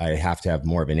prep, I have to have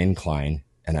more of an incline,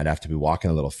 and I'd have to be walking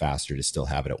a little faster to still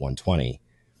have it at 120.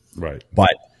 Right.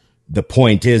 But the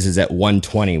point is that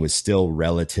 120 was still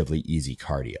relatively easy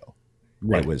cardio.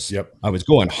 Right. It was, I was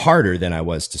going harder than I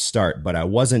was to start, but I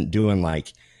wasn't doing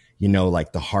like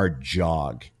the hard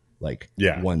jog,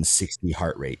 160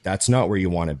 heart rate. That's not where you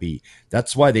want to be.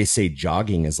 That's why they say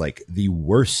jogging is like the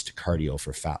worst cardio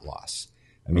for fat loss.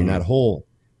 I mean, that whole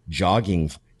jogging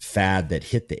fad that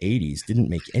hit the 80s didn't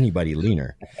make anybody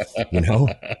leaner, you know.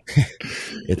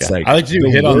 It's like I like to do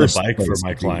HIIT on the bike for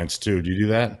my clients too. Do you do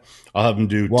that? I'll have them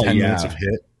do 10 minutes of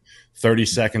HIIT, 30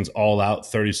 seconds all out,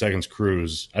 30 seconds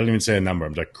cruise. I don't even say a number.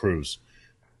 I'm like, cruise,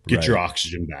 get your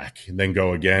oxygen back, and then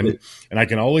go again. And I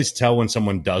can always tell when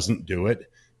someone doesn't do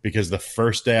it, because the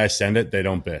first day I send it, they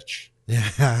don't bitch.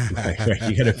 Right.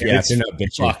 You gotta,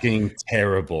 it's fucking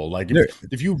terrible. Like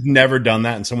if you've never done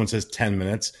that and someone says 10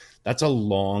 minutes, that's a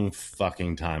long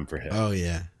fucking time for him. Oh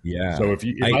yeah. Yeah. So if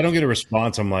I don't get a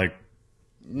response, I'm like,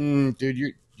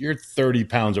 dude, you're 30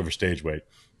 pounds over stage weight.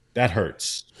 That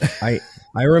hurts. I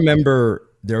remember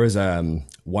there was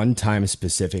one time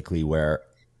specifically where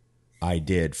I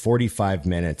did 45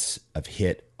 minutes of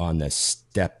HIIT on the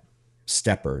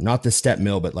stepper, not the step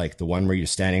mill, but like the one where you're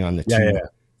standing on the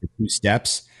two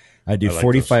steps. I do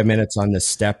 45 minutes on the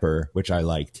stepper, which I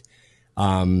liked.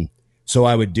 So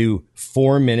I would do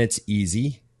 4 minutes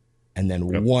easy, and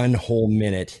then 1 whole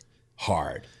minute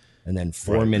hard, and then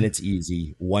 4 minutes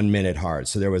easy, 1 minute hard.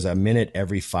 So there was a minute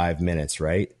every 5 minutes,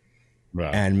 right?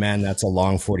 Right. And man, that's a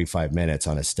long 45 minutes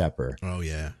on a stepper. Oh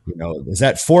yeah. You know, is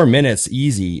that 4 minutes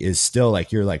easy is still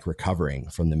like you're like recovering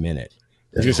from the minute.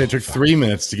 I was going to say it took 3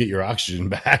 minutes to get your oxygen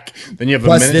back. Then you have a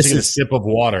minute to get a sip of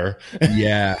water.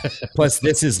 Yeah. Plus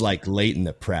this is like late in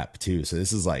the prep too. So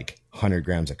this is like 100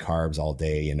 grams of carbs all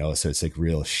day, you know, so it's like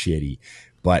real shitty.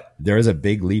 But there is a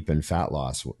big leap in fat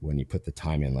loss when you put the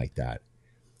time in like that.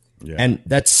 Yeah. And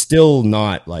that's still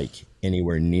not like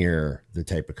anywhere near the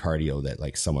type of cardio that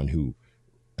like someone who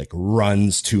like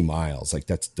runs 2 miles, like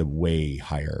that's the way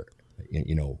higher,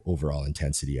 you know, overall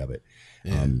intensity of it.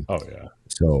 Yeah.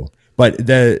 So, but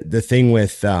the thing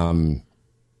with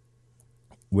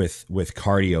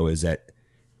cardio is that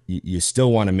you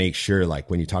still want to make sure, like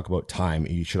when you talk about time,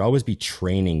 you should always be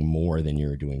training more than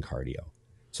you're doing cardio.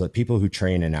 So that people who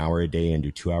train an hour a day and do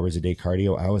 2 hours a day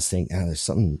cardio, I always think, there's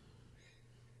something,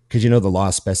 because the law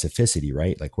of specificity,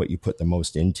 right? Like what you put the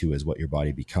most into is what your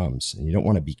body becomes. And you don't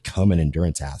want to become an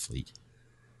endurance athlete.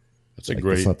 That's a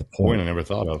great point I never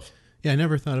thought of. Yeah, I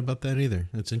never thought about that either.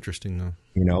 That's interesting, though.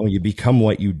 You become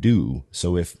what you do.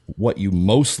 So if what you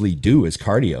mostly do is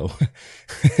cardio,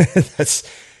 that's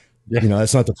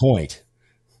not the point.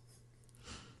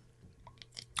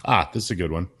 This is a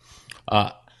good one.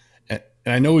 And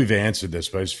I know we've answered this,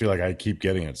 but I just feel like I keep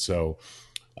getting it. So,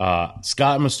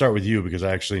 Scott, I'm going to start with you because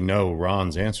I actually know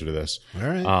Ron's answer to this. All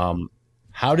right.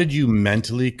 How did you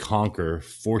mentally conquer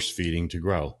force feeding to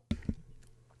grow?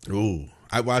 Ooh,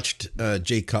 I watched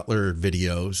Jay Cutler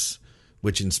videos,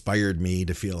 which inspired me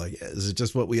to feel like, is it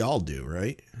just what we all do,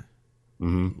 right?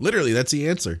 Mm-hmm. Literally, that's the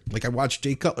answer. Like I watched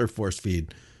Jay Cutler force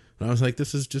feed, and I was like,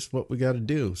 this is just what we got to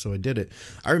do. So I did it.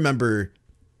 I remember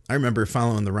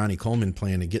following the Ronnie Coleman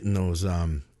plan and getting those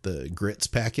the grits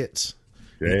packets,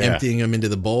 emptying them into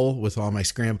the bowl with all my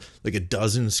like a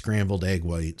dozen scrambled egg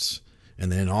whites,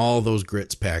 and then all those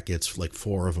grits packets, like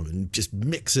 4 of them, and just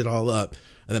mix it all up.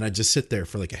 And then I just sit there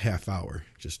for like a half hour,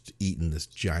 just eating this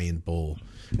giant bowl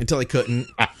until I couldn't.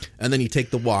 And then you take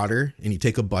the water and you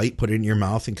take a bite, put it in your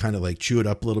mouth, and kind of like chew it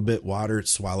up a little bit. Water it,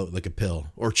 swallow it like a pill.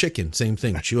 Or chicken, same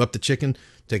thing. Chew up the chicken,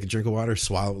 take a drink of water,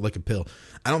 swallow it like a pill.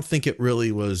 I don't think it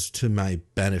really was to my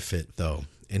benefit, though.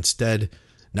 Instead,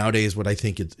 nowadays, what I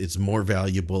think it's more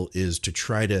valuable is to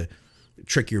try to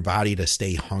trick your body to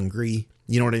stay hungry.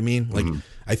 You know what I mean? Like,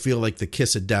 I feel like the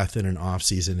kiss of death in an off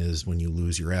season is when you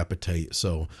lose your appetite.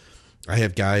 So I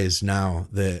have guys now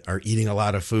that are eating a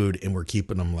lot of food and we're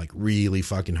keeping them like really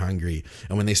fucking hungry.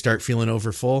 And when they start feeling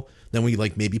over full, then we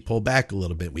like maybe pull back a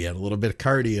little bit. We add a little bit of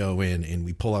cardio in and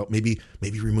we pull out, maybe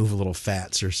remove a little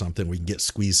fats or something. We can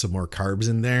squeeze some more carbs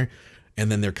in there. And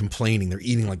then they're complaining. They're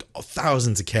eating like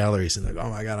thousands of calories and they're like, oh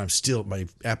my God, my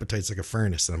appetite's like a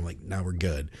furnace. And I'm like, now we're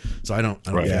good. So I don't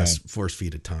force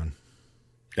feed a ton.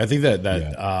 I think that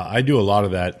I do a lot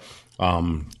of that.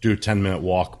 Do a 10-minute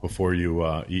walk before you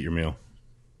eat your meal.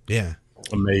 Yeah.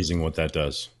 Amazing what that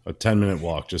does. A 10-minute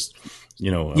walk. Just,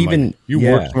 work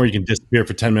somewhere you can disappear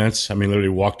for 10 minutes. I mean, literally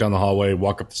walk down the hallway,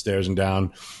 walk up the stairs and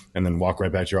down, and then walk right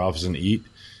back to your office and eat.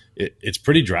 It's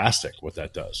pretty drastic what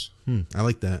that does. I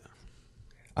like that.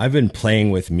 I've been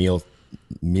playing with meal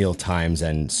times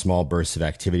and small bursts of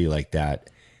activity like that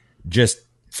just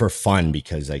for fun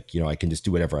because I can just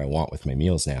do whatever I want with my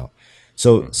meals now.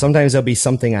 So sometimes there'll be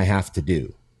something I have to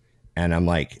do and I'm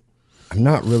like, I'm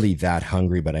not really that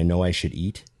hungry, but I know I should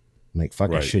eat. I'm like,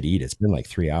 fuck, right. I should eat. It's been like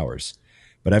 3 hours,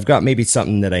 but I've got maybe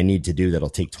something that I need to do that'll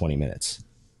take 20 minutes.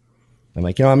 I'm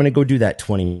like, I'm going to go do that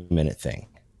 20-minute thing.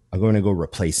 I'm going to go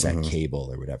replace that cable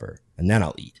or whatever. And then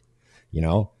I'll eat,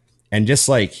 and just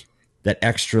like that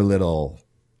extra little,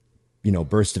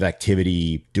 burst of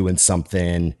activity, doing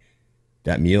something,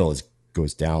 that meal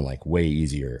goes down like way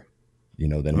easier,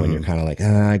 than when you're kind of like,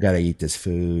 I got to eat this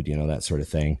food, that sort of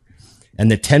thing. And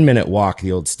the 10-minute walk,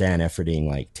 the old Stan Efferding,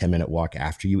 like 10-minute walk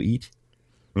after you eat,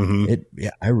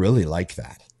 I really like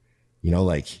that.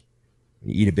 Like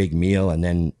you eat a big meal and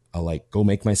then I'll like go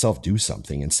make myself do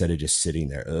something instead of just sitting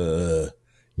there,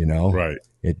 Right.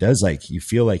 It does you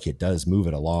feel like it does move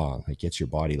it along. It gets your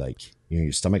body like,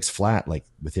 your stomach's flat, like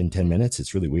within 10 minutes.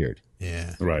 It's really weird.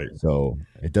 Yeah. Right. So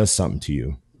it does something to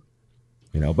you,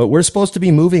 but we're supposed to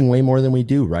be moving way more than we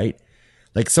do. Right.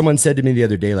 Like someone said to me the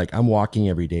other day, like, I'm walking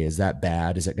every day. Is that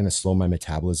bad? Is that going to slow my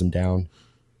metabolism down?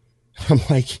 I'm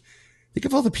like, think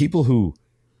of all the people who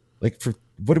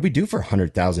what did we do for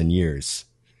 100,000 years?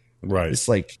 Right. It's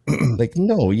like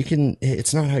no,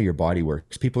 it's not how your body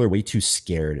works. People are way too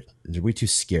scared. They're way too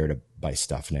scared by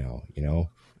stuff now,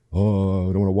 Oh,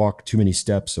 I don't want to walk too many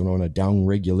steps. I don't want to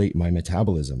down-regulate my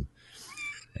metabolism.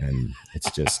 And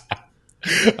it's just.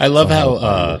 I love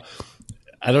how,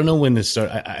 I don't know when this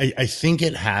started. I think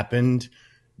it happened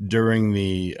during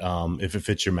the, if it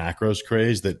fits your macros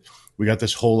craze, that we got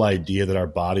this whole idea that our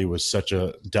body was such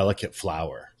a delicate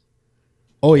flower.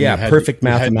 Oh yeah. Perfect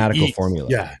mathematical formula.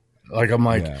 Yeah. Like I'm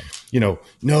like,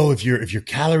 no, if your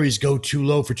calories go too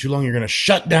low for too long, you're going to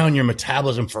shut down your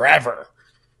metabolism forever.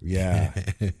 Yeah.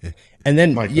 And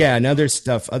then, now there's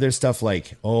other stuff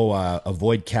like,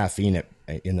 avoid caffeine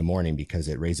in the morning because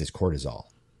it raises cortisol.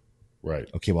 Right.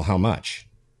 Okay. Well, how much?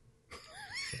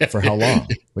 For how long? What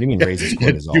do you mean raises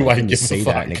cortisol? Do I can you say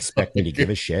that and expect me to give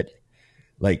a shit?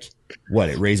 Like what?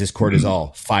 It raises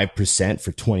cortisol 5%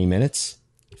 for 20 minutes.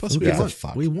 Plus,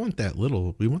 we want that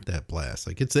little. We want that blast.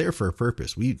 Like it's there for a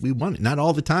purpose. We want it. Not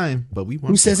all the time, but we want.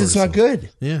 Who says it's not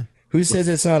good? Yeah. Who says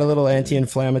it's not a little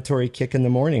anti-inflammatory kick in the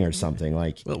morning or something?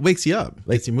 Like, well, it wakes you up,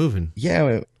 gets you moving.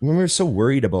 Yeah, when we're so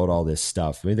worried about all this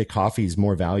stuff, maybe the coffee is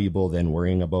more valuable than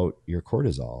worrying about your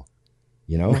cortisol.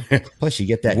 You know, plus you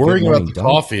get that worrying about the dump.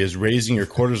 coffee is raising your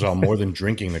cortisol more than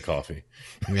drinking the coffee.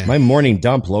 Yeah. My morning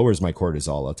dump lowers my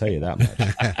cortisol. I'll tell you that much.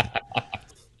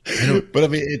 But I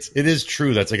mean, it is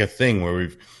true. That's like a thing where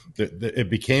it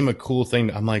became a cool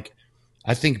thing. I'm like,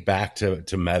 I think back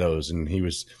to Meadows, and he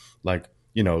was like,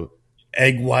 you know,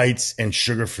 egg whites and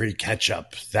sugar-free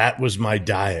ketchup. That was my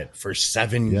diet for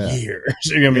 7 years.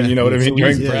 I mean, you know what I mean?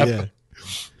 During prep. Yeah.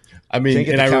 I mean,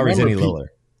 and I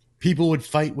remember people would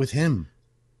fight with him.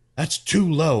 That's too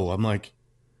low. I'm like,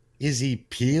 is he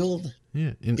peeled?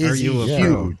 Yeah. And are you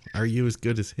huge? Are you as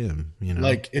good as him? You know,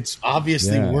 like it's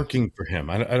obviously working for him.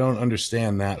 I don't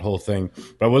understand that whole thing.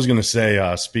 But I was going to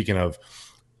say, speaking of,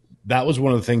 that was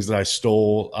one of the things that I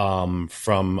stole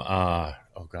from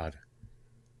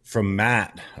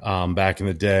Matt back in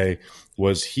the day.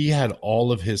 Was he had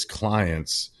all of his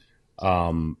clients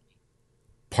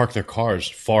park their cars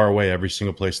far away every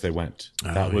single place they went.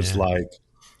 That was like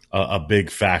a big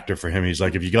factor for him. He's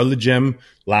like, if you go to the gym,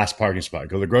 last parking spot.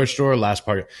 Go to the grocery store, last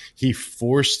parking. He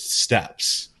forced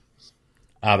steps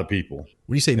out of people. What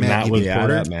do you say, Matt? That was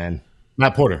Porter? Man.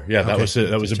 Matt Porter. Yeah, that was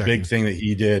a big thing that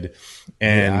he did.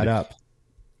 And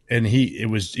and he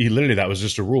literally, that was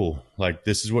just a rule. Like,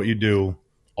 this is what you do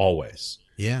always.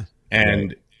 Yeah.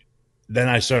 And then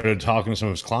I started talking to some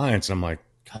of his clients, and I'm like,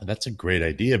 God, that's a great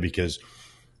idea, because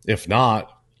if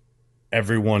not,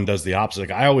 everyone does the opposite.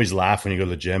 Like, I always laugh when you go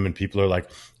to the gym and people are like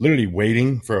literally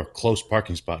waiting for a close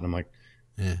parking spot. And I'm like,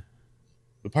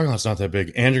 the parking lot's not that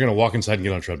big. And you're going to walk inside and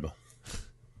get on a treadmill.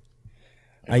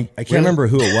 I can't remember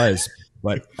who it was,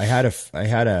 but I had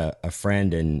a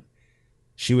friend, and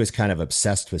she was kind of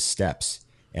obsessed with steps.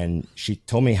 And she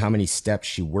told me how many steps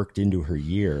she worked into her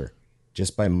year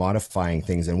just by modifying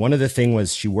things. And one of the things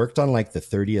was she worked on like the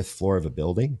 30th floor of a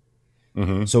building.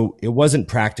 Mm-hmm. So it wasn't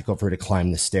practical for her to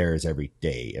climb the stairs every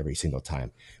day, every single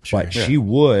time. Sure, but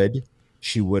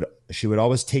she would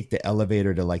always take the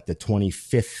elevator to like the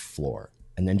 25th floor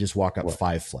and then just walk up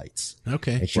 5 flights.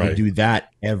 Okay. And she would do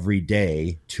that every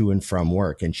day to and from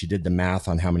work. And she did the math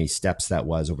on how many steps that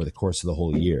was over the course of the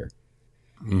whole year.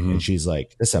 Mm-hmm. And she's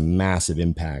like, this is a massive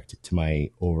impact to my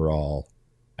overall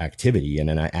activity. And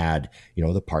then I add,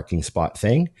 the parking spot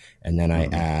thing. And then I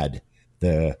add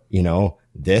the,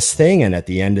 this thing. And at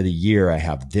the end of the year, I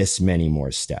have this many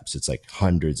more steps. It's like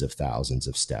hundreds of thousands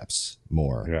of steps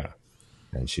more. Yeah.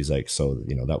 And she's like, so,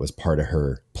 that was part of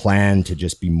her plan to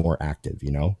just be more active,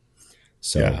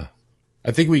 So yeah.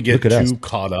 I think we get too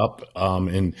caught up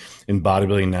in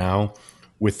bodybuilding now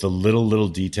with the little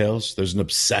details. There's an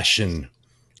obsession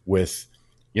with,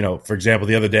 for example,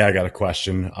 the other day I got a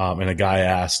question and a guy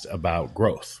asked about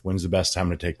growth. When's the best time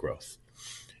to take growth?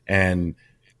 And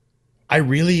I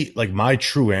really, like, my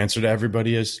true answer to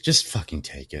everybody is just fucking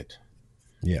take it.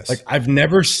 Yes. Like, I've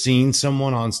never seen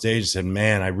someone on stage said,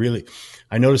 man,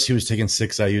 I noticed he was taking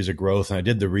 6 IUs of growth, and I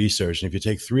did the research. And if you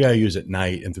take 3 IUs at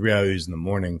night and 3 IUs in the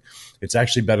morning, it's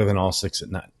actually better than all 6 at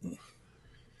night.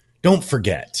 Don't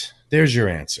forget. There's your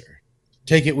answer.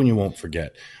 Take it when you won't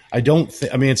forget.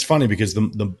 It's funny because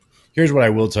here's what I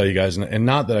will tell you guys, and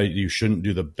not that you shouldn't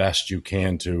do the best you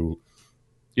can to,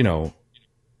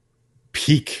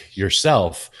 peak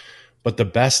yourself, but the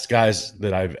best guys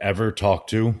that I've ever talked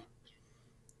to,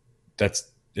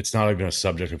 it's not even a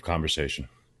subject of conversation.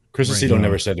 Chris Aceto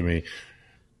never said to me,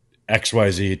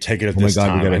 XYZ, take it at this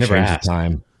time. We got to change the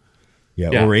time.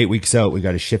 Yeah, we're 8 weeks out. We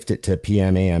got to shift it to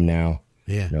PM, AM now.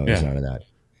 Yeah. No, there's none of that.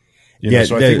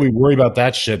 So I think we worry about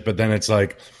that shit, but then it's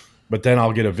like, then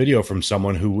I'll get a video from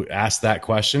someone who asked that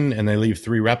question and they leave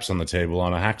 3 reps on the table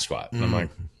on a hack squat. And I'm like,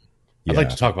 I'd like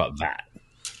to talk about that.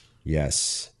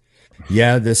 Yes.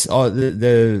 Yeah. This,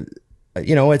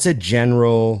 it's a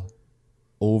general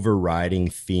overriding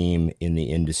theme in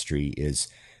the industry is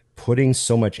putting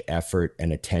so much effort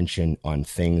and attention on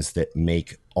things that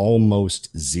make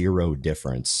almost zero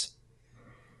difference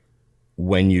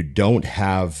when you don't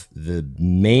have the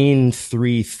main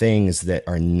 3 things that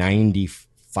are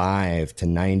 95 to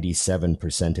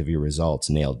 97% of your results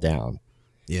nailed down.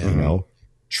 Yeah.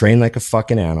 Train like a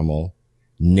fucking animal,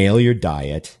 nail your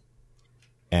diet,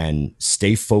 and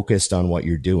stay focused on what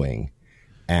you're doing.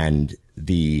 And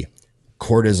the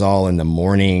cortisol in the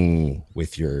morning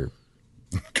with your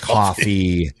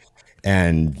coffee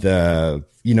and the,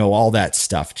 all that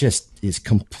stuff just is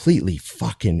completely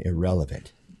fucking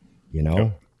irrelevant,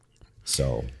 Yep.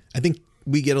 So I think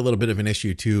we get a little bit of an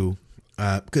issue too,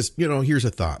 because, here's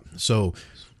a thought. So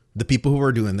the people who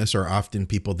are doing this are often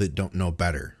people that don't know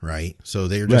better, right? So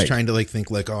they're just trying to like think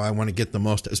like, oh, I want to get the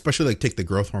most, especially like take the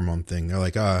growth hormone thing. They're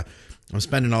like, I'm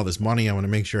spending all this money. I want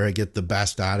to make sure I get the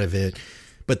best out of it.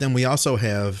 But then we also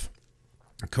have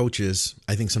coaches.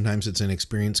 I think sometimes it's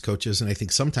inexperienced coaches. And I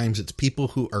think sometimes it's people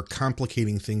who are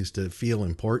complicating things to feel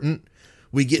important.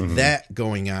 We get that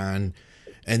going on.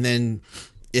 And then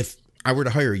if I were to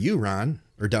hire you, Ron,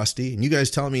 or Dusty, and you guys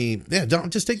tell me, yeah,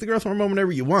 don't just take the growth hormone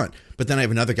whenever you want. But then I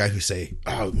have another guy who say,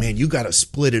 oh man, you got to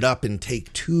split it up and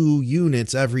take 2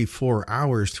 units every 4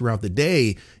 hours throughout the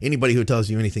day. Anybody who tells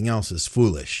you anything else is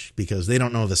foolish because they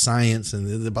don't know the science and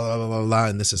the blah, blah, blah, blah,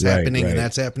 and this is happening and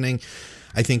that's happening.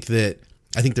 I think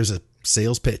there's a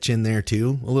sales pitch in there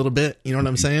too, a little bit. You know what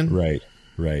I'm saying?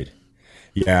 Right.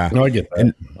 Yeah. No, I get that.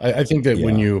 And I think that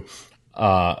when you,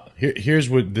 here's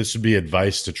what this would be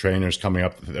advice to trainers coming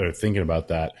up that are thinking about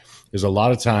that is a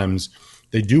lot of times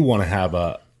they do want to have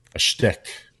a shtick,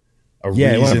 a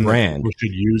reason that people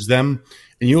should use them.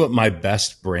 And you know what my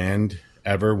best brand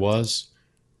ever was?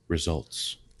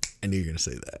 Results. I knew you were going to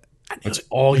say that. That's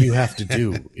all you have to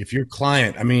do. If your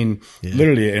client,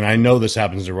 literally, and I know this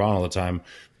happens to Ron all the time.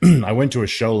 I went to a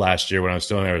show last year when I was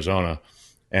still in Arizona,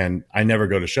 and I never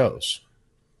go to shows.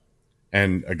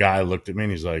 And a guy looked at me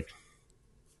and he's like,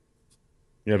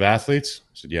 you have athletes?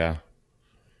 I said, yeah.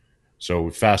 So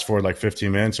we fast forward like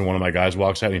 15 minutes and one of my guys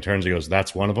walks out and he turns and he goes,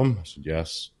 that's one of them? I said,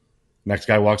 yes. Next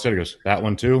guy walks out, he goes, that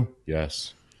one too?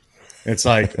 Yes. It's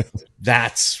like,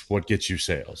 that's what gets you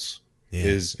sales. Yeah.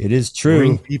 It is true.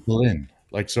 Bring people in.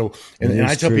 Like, so, and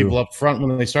I tell people up front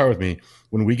when they start with me,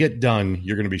 when we get done,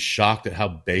 you're going to be shocked at how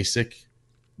basic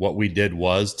what we did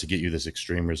was to get you this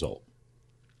extreme result.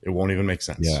 It won't even make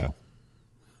sense.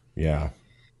 Yeah.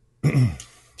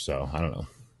 So I don't know.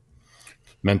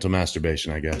 Mental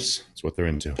masturbation, I guess. That's what they're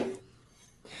into.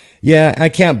 Yeah, I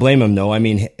can't blame them, though. I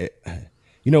mean,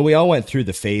 we all went through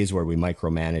the phase where we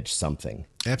micromanaged something.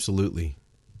 Absolutely.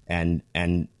 And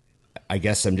I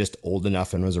guess I'm just old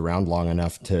enough and was around long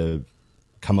enough to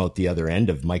come out the other end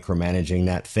of micromanaging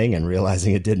that thing and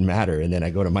realizing it didn't matter. And then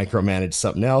I go to micromanage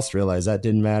something else, realize that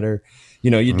didn't matter.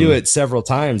 You do it several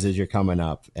times as you're coming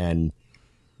up and,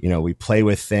 we play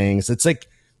with things. It's like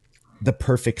the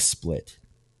perfect split.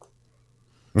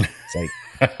 It's like,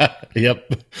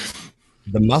 yep.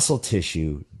 The muscle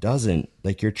tissue doesn't,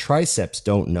 like your triceps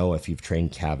don't know if you've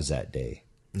trained calves that day.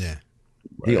 Yeah.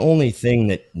 The only thing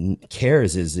that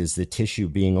cares is the tissue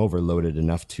being overloaded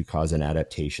enough to cause an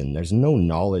adaptation. There's no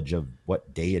knowledge of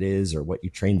what day it is or what you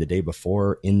trained the day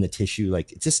before in the tissue.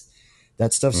 Like it's just,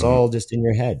 that stuff's all just in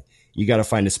your head. You got to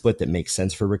find a split that makes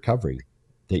sense for recovery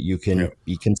that you can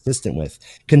be consistent with.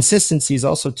 Consistency is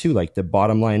also too, like the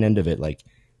bottom line end of it, like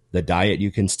the diet you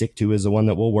can stick to is the one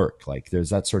that will work. Like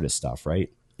there's that sort of stuff,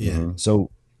 right? Yeah. So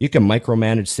you can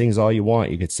micromanage things all you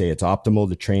want. You could say it's optimal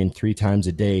to train 3 times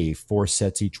a day, 4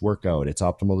 sets each workout. It's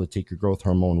optimal to take your growth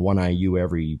hormone 1 IU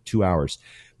every 2 hours,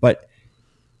 but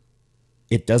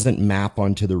it doesn't map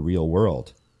onto the real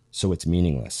world. So it's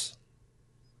meaningless.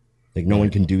 Like no one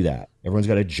can do that. Everyone's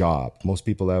got a job. Most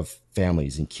people have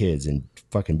families and kids and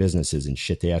fucking businesses and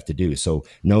shit they have to do. So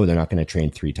no, they're not going to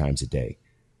train 3 times a day.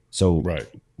 So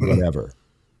whatever,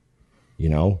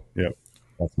 Yep.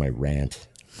 That's my rant.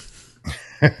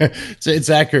 It's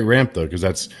accurate rant though,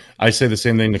 because I say the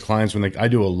same thing to clients when I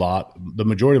do a lot. The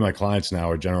majority of my clients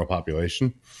now are general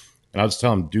population, and I'll just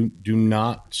tell them do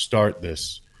not start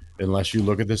this unless you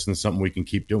look at this and something we can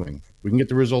keep doing. We can get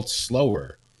the results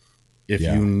slower if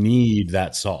you need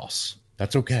that sauce.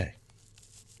 That's okay.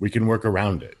 We can work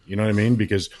around it. You know what I mean?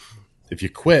 Because if you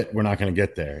quit, we're not going to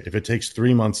get there. If it takes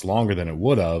 3 months longer than it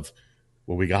would have,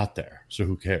 well, we got there. So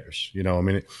who cares?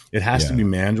 It has to be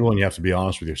manageable, and you have to be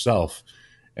honest with yourself.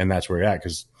 And that's where you're at.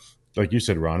 Because like you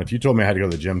said, Ron, if you told me I had to go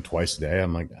to the gym twice a day,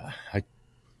 I'm like,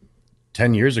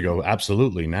 10 years ago,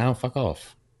 absolutely. Now, fuck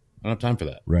off. I don't have time for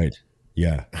that. Right.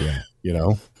 Yeah.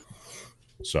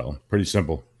 So pretty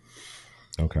simple.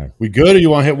 Okay. We good, or you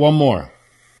want to hit one more?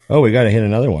 Oh, we got to hit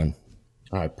another one.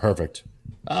 All right, perfect.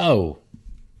 Oh,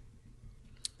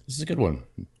 this is a good one.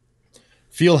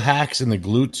 Feel hacks in the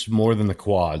glutes more than the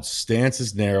quads. Stance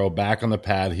is narrow, back on the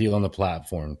pad, heel on the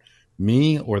platform.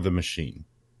 Me or the machine?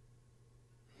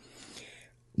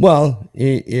 Well,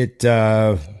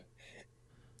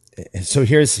 so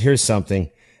here's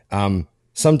something.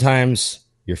 Sometimes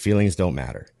your feelings don't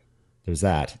matter. There's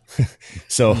that.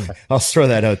 So I'll throw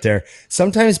that out there.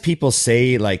 Sometimes people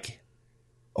say like,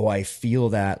 oh, I feel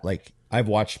that. Like I've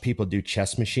watched people do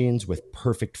chest machines with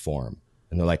perfect form.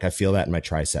 And they're like, I feel that in my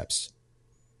triceps.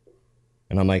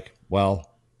 And I'm like,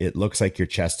 well, it looks like your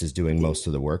chest is doing most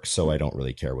of the work. So I don't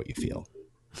really care what you feel.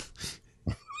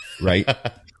 Right.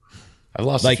 I've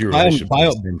lost like a few relationships.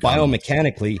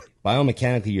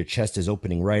 Biomechanically, your chest is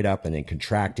opening right up and then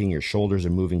contracting. Your shoulders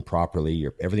are moving properly.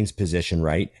 Everything's positioned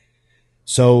right.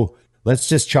 So let's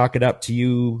just chalk it up to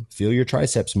you feel your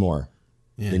triceps more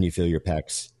than you feel your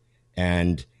pecs.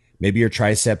 And maybe your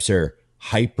triceps are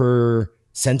hyper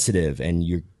sensitive and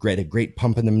you get a great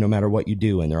pump in them no matter what you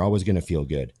do. And they're always going to feel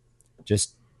good.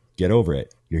 Just get over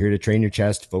it. You're here to train your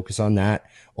chest. Focus on that.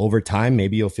 Over time,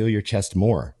 maybe you'll feel your chest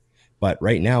more. But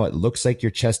right now, it looks like your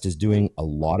chest is doing a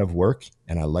lot of work,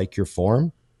 and I like your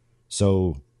form.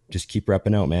 So just keep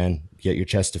repping out, man. Get your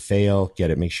chest to fail.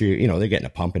 Get it. Make sure they're getting a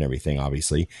pump and everything.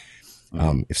 Obviously,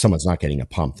 if someone's not getting a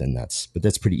pump, then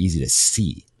that's pretty easy to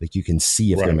see. Like you can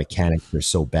see if their mechanics are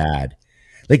so bad.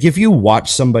 Like if you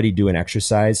watch somebody do an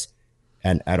exercise,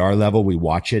 and at our level we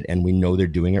watch it and we know they're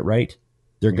doing it right,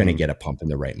 they're going to get a pump in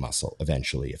the right muscle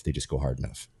eventually if they just go hard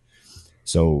enough.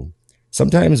 So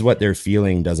sometimes what they're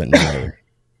feeling doesn't matter.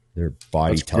 Their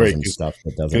body tells them stuff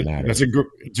that doesn't matter.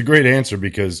 It's a great answer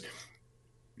because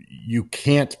you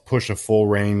can't push a full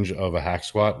range of a hack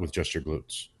squat with just your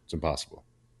glutes. It's impossible.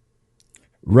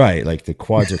 Right. Like the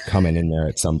quads are coming in there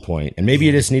at some point. And maybe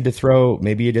you just need to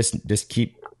maybe you just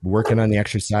keep working on the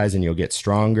exercise and you'll get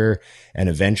stronger. And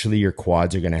eventually your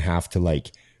quads are going to have to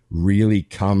like really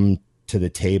come to the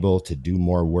table to do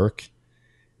more work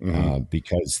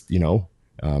because,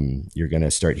 you're going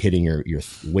to start hitting your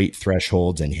weight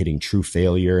thresholds and hitting true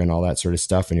failure and all that sort of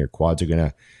stuff. And your quads are going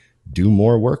to do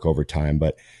more work over time.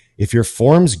 But if your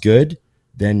form's good,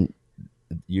 then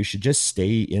you should just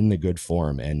stay in the good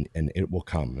form and it will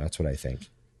come. That's what I think.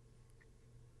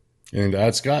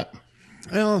 And Scott?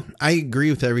 Well, I agree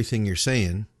with everything you're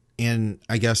saying. And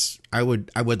I guess I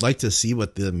would like to see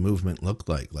what the movement looked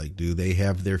like. Like, do they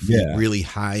have their feet really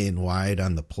high and wide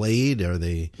on the plate? Are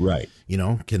they right?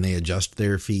 Can they adjust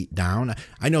their feet down?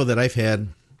 I know that I've had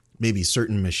maybe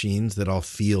certain machines that I'll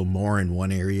feel more in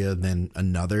one area than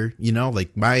another.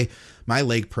 Like my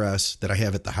leg press that I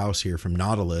have at the house here from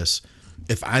Nautilus.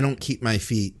 If I don't keep my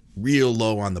feet real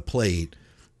low on the plate,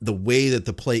 the way that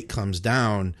the plate comes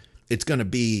down, it's going to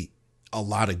be a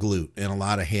lot of glute and a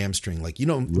lot of hamstring. Like,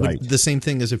 the same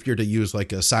thing as if you're to use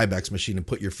like a Cybex machine and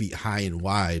put your feet high and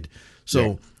wide.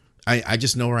 So I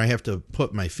just know where I have to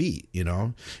put my feet,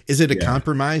 Is it a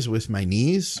compromise with my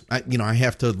knees? I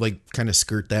have to like kind of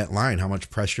skirt that line. How much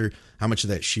pressure, how much of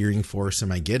that shearing force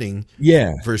am I getting?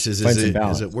 Yeah. Versus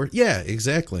is it worth? Yeah,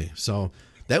 exactly. So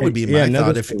that would be my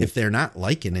thought if they're not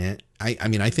liking it.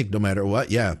 I think no matter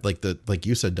what, like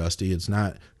you said, Dusty, it's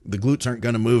not, the glutes aren't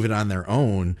going to move it on their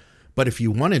own. But if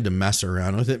you wanted to mess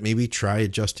around with it, maybe try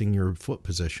adjusting your foot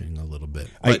positioning a little bit.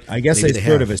 I guess I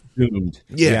sort of assumed.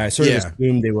 I sort of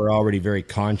assumed they were already very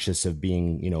conscious of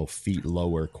being, feet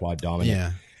lower, quad dominant.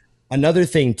 Yeah. Another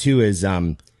thing too is,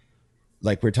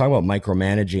 like we're talking about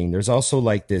micromanaging. There's also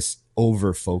like this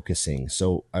over focusing.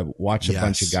 So I watch a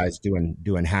bunch of guys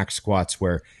doing hack squats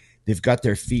where they've got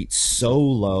their feet so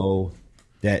low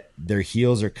that their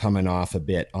heels are coming off a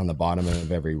bit on the bottom of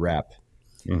every rep.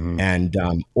 And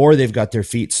or they've got their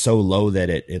feet so low that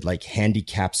it like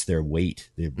handicaps their weight,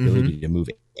 the ability to move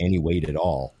any weight at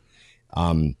all.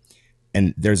 And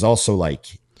there's also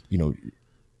like,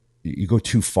 you go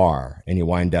too far and you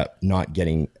wind up not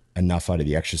getting enough out of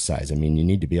the exercise. I mean, you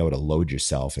need to be able to load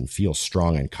yourself and feel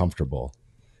strong and comfortable,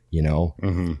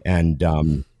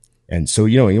 and so,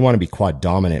 you want to be quad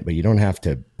dominant, but you don't have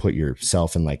to put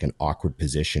yourself in like an awkward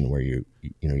position where you're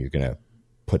going to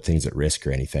put things at risk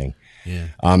or anything. Yeah.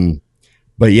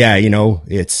 But yeah,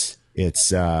 it's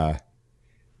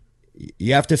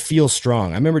you have to feel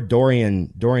strong. I remember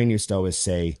Dorian used to always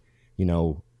say,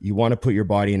 you want to put your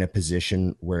body in a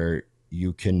position where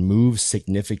you can move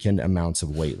significant amounts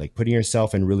of weight. Like putting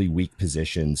yourself in really weak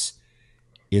positions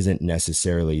isn't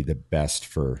necessarily the best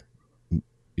for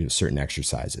certain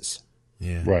exercises.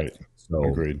 Yeah. Right. So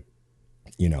agreed.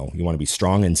 You want to be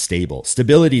strong and stable.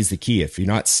 Stability is the key. If you're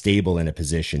not stable in a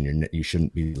position, you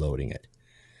shouldn't be loading it.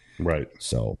 Right.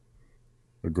 So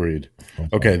agreed.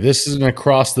 Okay. This is an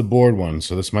across the board one.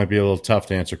 So this might be a little tough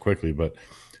to answer quickly, but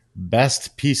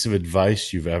best piece of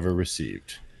advice you've ever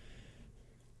received?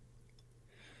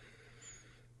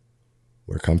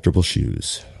 Wear comfortable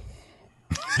shoes.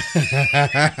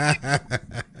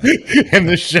 And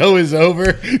the show is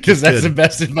over because that's the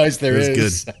best advice there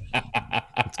is. Good.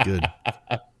 That's good.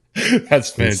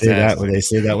 That's fantastic. They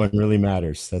say that one really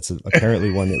matters. That's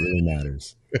apparently one that really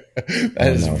matters.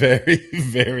 That is very,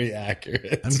 very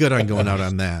accurate. I'm good on going out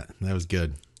on that. That was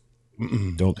good.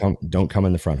 Don't come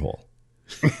in the front hole.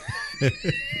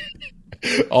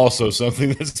 Also,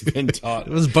 something that's been taught.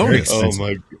 It was bonus. Oh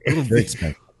my! Very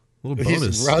expensive. little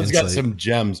bonus. Rod's got some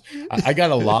gems. I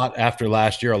got a lot after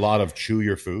last year, a lot of chew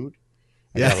your food.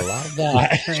 I got a lot of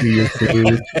that. Chew your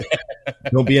food.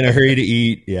 Don't be in a hurry to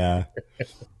eat. Yeah.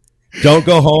 Don't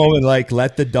go home and like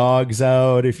let the dogs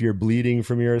out if you're bleeding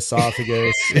from your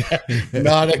esophagus.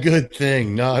 Not a good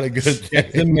thing. Not a good thing.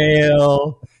 Check the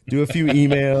mail. Do a few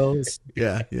emails.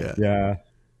 Yeah.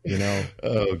 You know.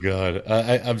 Oh God.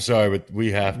 I'm sorry, but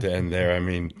we have to end there. I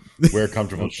mean, wear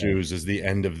comfortable shoes is the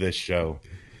end of this show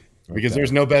because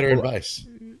there's no better advice.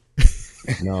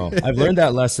 No, I've learned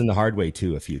that lesson the hard way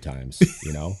too a few times.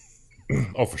 You know.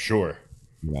 Oh, for sure.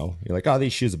 You know, you're like, oh,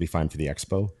 these shoes will be fine for the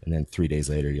expo. And then 3 days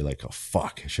later, you're like, oh,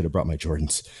 fuck, I should have brought my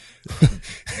Jordans.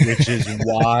 Which is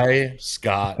why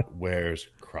Scott wears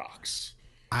Crocs.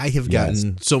 I have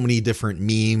gotten so many different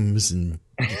memes and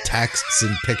texts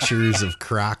and pictures of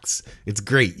Crocs. It's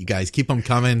great. You guys keep them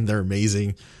coming. They're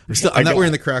amazing. I'm not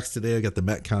wearing the Crocs today. I got the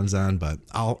Metcons on, but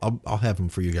I'll have them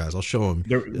for you guys. I'll show them.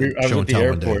 I was at the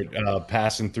airport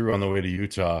passing through on the way to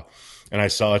Utah, and I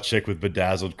saw a chick with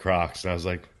bedazzled Crocs, and I was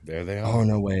like, there they are. Oh,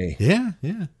 no way. Yeah.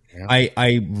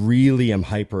 I really am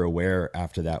hyper aware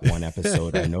after that one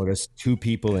episode. I noticed 2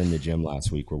 people in the gym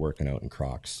last week were working out in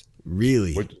Crocs.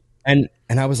 Really? And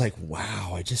I was like,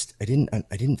 wow, I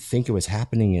didn't think it was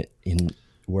happening in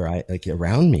where I like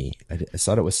around me. I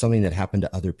thought it was something that happened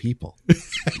to other people.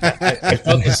 I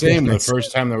felt the same the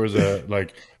first time there was a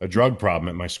drug problem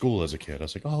at my school as a kid. I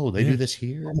was like, oh, they do this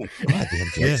here? Oh my God, they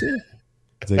have drugs here?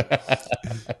 It's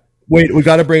like, wait, we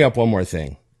got to bring up one more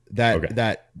thing.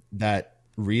 That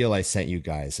reel I sent you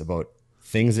guys about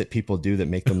things that people do that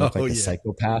make them look like a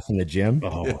psychopath in the gym.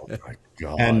 Oh my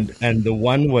God. And the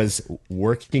one was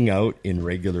working out in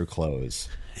regular clothes.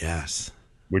 Yes.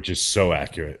 Which is so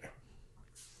accurate.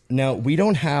 Now,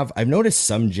 I've noticed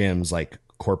some gyms, like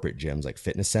corporate gyms, like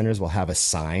fitness centers, will have a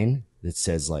sign that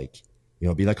says like, you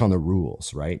know, be like on the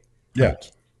rules, right? Yeah. Like,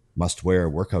 must wear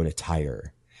workout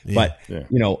attire. Yeah. But,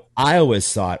 you know, I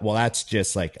always thought, well, that's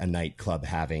just like a nightclub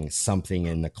having something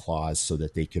in the clause so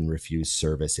that they can refuse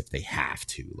service if they have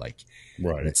to. Like,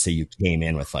 let's say you came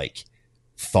in with like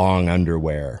thong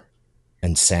underwear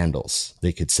and sandals.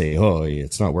 They could say, oh,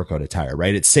 it's not workout attire,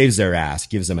 right? It saves their ass,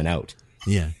 gives them an out.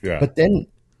 Yeah. But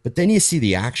then you see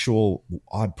the actual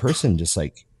odd person just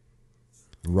like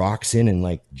rocks in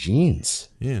like jeans.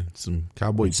 Yeah. Some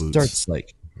cowboy boots. Starts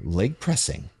like leg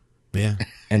pressing. Yeah.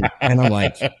 And I'm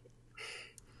like,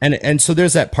 and so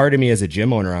there's that part of me as a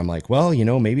gym owner. I'm like, well, you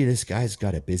know, maybe this guy's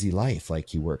got a busy life. Like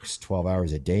he works 12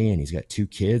 hours a day and he's got 2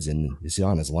 kids and he's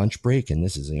on his lunch break. And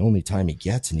this is the only time he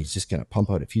gets. And he's just going to pump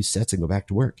out a few sets and go back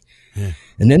to work. Yeah.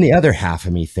 And then the other half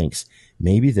of me thinks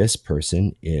maybe this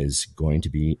person is going to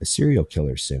be a serial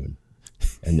killer soon.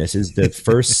 And this is the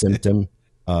first symptom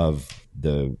of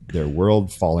their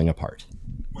world falling apart.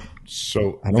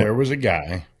 So there was a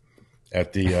guy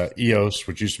at the EOS,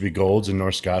 which used to be Gold's in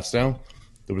North Scottsdale.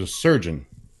 There was a surgeon,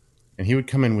 and he would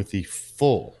come in with the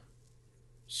full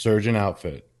surgeon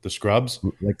outfit, the scrubs,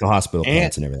 like the hospital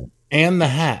pants and everything, and the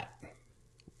hat.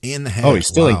 Oh, he's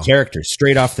still in character,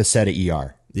 straight off the set of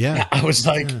ER. Yeah. I was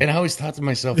like, and I always thought to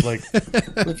myself, like,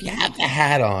 well, if you have the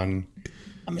hat on,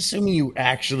 I'm assuming you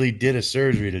actually did a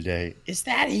surgery today. Is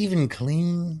that even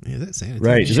clean? Yeah, that's sanitary.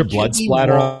 Right. Is there blood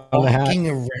splatter on the hat? Walking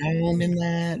around in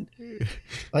that,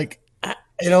 like.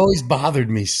 It always bothered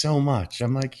me so much.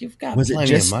 I'm like, you've got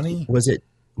plenty of money. Was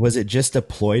it just a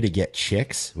ploy to get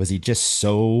chicks? Was he just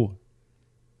so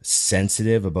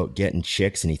sensitive about getting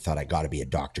chicks and he thought I got to be a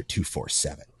doctor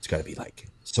 24/7? It's got to be like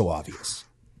so obvious.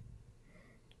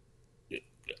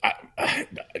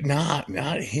 Not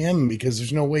him, because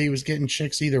there's no way he was getting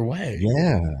chicks either way.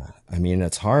 Yeah. I mean,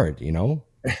 that's hard, you know?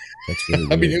 That's really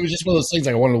I mean, it was just one of those things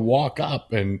like I wanted to walk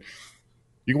up and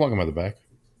you can walk him out the back.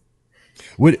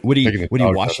 Would he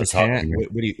wash his hand?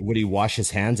 Would he wash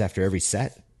his hands after every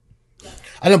set?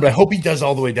 I don't know, but I hope he does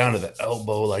all the way down to the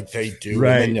elbow like they do.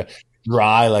 Right. And then you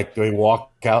dry, like they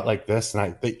walk out like this,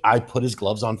 and I put his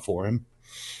gloves on for him.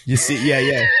 You see,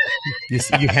 yeah.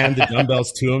 You hand the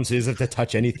dumbbells to him so he doesn't have to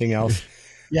touch anything else.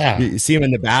 Yeah. You see him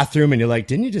in the bathroom and you're like,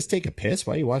 didn't you just take a piss?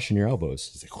 Why are you washing your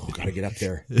elbows? He's like, oh, got to get up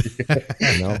there.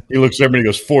 You know? He looks over and he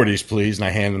goes, 40s, please. And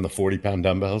I hand him the 40-pound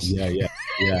dumbbells. Yeah.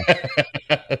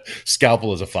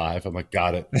 Scalpel is a 5. I'm like,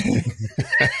 got it.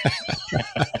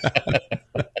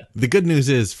 The good news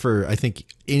is for, I think,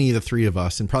 any of the 3 of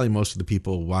us and probably most of the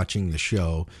people watching the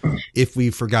show, if we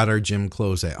forgot our gym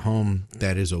clothes at home,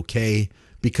 that is okay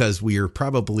because we are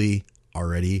probably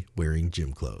already wearing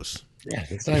gym clothes. Yeah,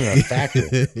 it's not even a factor.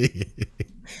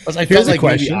 I felt like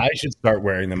maybe I should start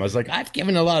wearing them. I was like, I've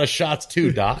given a lot of shots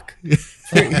too, Doc.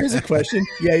 Here's a question.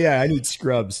 Yeah, I need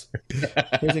scrubs.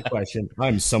 Here's a question.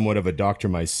 I'm somewhat of a doctor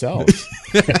myself.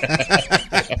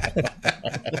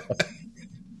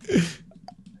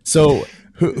 So,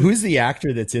 who's the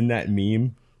actor that's in that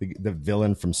meme? The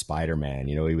villain from Spider-Man.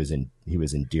 You know, he was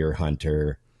in Deer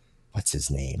Hunter. What's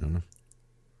his name?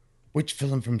 Which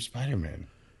villain from Spider-Man?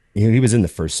 He was in the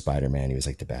first Spider-Man. He was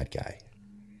like the bad guy.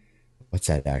 What's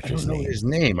that actor's name? His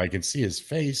name. I can see his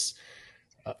face.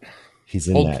 He's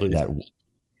in that.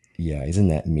 Yeah, he's in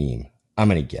that meme. I'm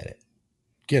gonna get it.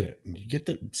 Get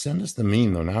it. Send us the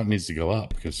meme though. Now it needs to go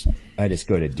up because I just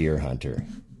go to Deer Hunter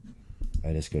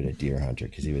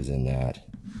because he was in that.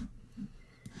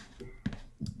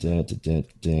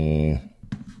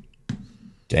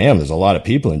 Damn, there's a lot of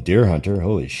people in Deer Hunter.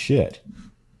 Holy shit.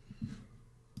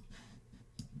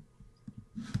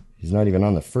 He's not even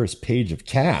on the first page of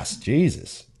cast.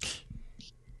 Jesus.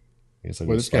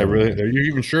 This guy really... Are you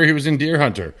even sure he was in Deer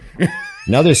Hunter?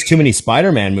 Now there's too many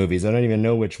Spider-Man movies. I don't even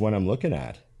know which one I'm looking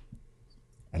at.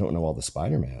 I don't know all the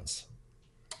Spider-Mans.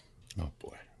 Oh,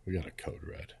 boy. We got a code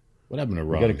red. What happened to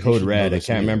Rob? We got a code red. I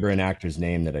can't remember an actor's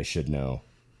name that I should know.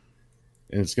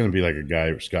 And it's going to be like a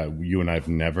guy, Scott, you and I have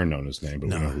never known his name, but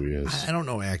we know who he is. I don't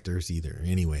know actors either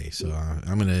anyway. So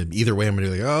I'm going to be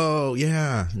like, oh,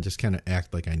 yeah, and just kind of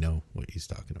act like I know what he's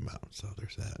talking about. So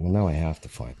there's that. Well, now I have to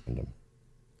find him.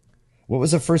 What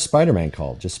was the first Spider-Man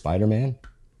called? Just Spider-Man?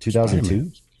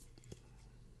 2002?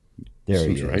 There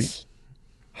he is. Right.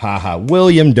 Haha.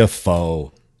 William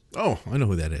Dafoe. Oh, I know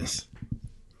who that is.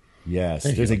 Yes.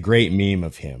 There's a great meme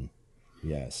of him.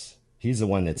 Yes. He's the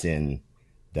one that's in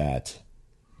that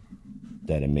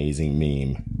amazing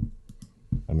meme.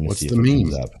 I'm going to see if it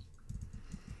comes up.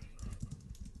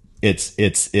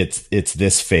 It's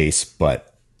this face,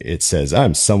 but it says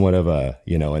I'm somewhat of a,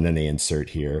 and then they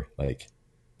insert here like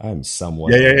I'm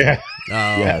somewhat. Yeah.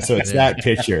 Yeah. So it's that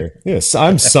picture. Yes,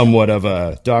 I'm somewhat of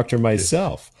a doctor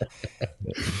myself.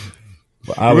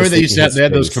 Remember they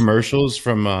had those commercials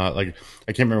from I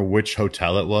can't remember which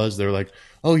hotel it was. They were like,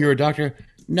 "Oh, you're a doctor."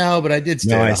 No, but I did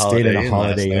stay at a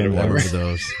Holiday Inn. I remember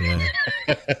those. Yeah.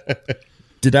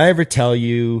 Did I ever tell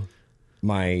you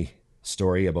my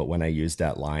story about when I used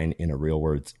that line in a real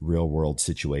world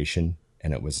situation,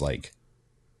 and it was like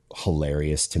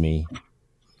hilarious to me?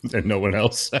 And no one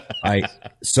else.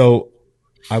 So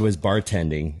I was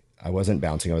bartending. I wasn't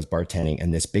bouncing. I was bartending,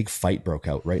 and this big fight broke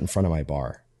out right in front of my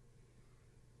bar.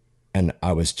 And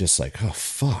I was just like, oh,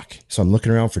 fuck. So I'm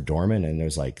looking around for doormen, and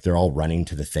they're all running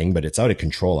to the thing, but it's out of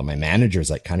control. And my manager's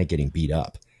like kind of getting beat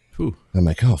up. I'm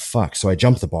like, oh, fuck. So I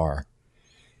jump the bar,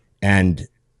 and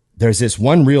there's this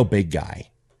one real big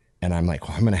guy. And I'm like,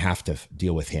 well, I'm going to have to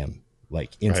deal with him.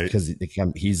 Because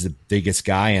he's the biggest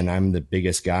guy and I'm the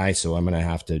biggest guy. So I'm going to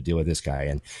have to deal with this guy.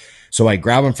 And so I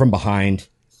grab him from behind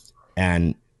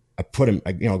and I put him,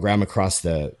 grab him across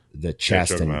the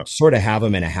chest and sort of have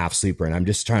him in a half sleeper. And I'm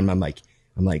just trying, I'm like,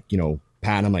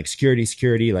 patting him like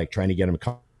security, like trying to get him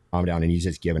to calm down. And he's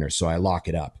just giving her. So I lock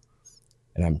it up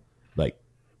and I'm like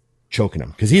choking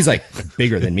him because he's like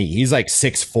bigger than me. He's like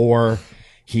 6'4".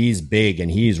 He's big and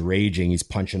he's raging. He's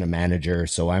punching a manager.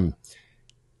 So I'm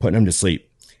putting him to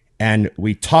sleep. And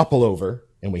we topple over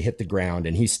and we hit the ground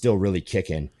and he's still really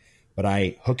kicking. But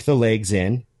I hook the legs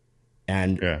in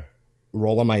and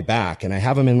roll on my back, and I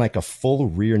have him in like a full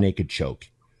rear naked choke.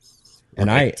 And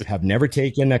I have never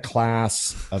taken a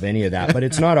class of any of that, but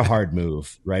it's not a hard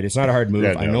move, right? It's not a hard move.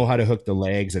 Yeah, no. I know how to hook the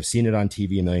legs. I've seen it on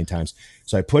TV a million times.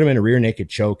 So I put him in a rear naked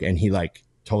choke and he like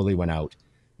totally went out.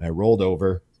 And I rolled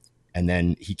over and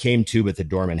then he came to, but the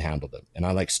doorman handled him. And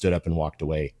I like stood up and walked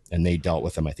away and they dealt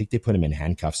with him. I think they put him in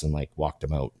handcuffs and like walked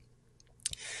him out.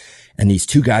 And these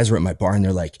two guys were at my bar and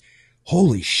they're like,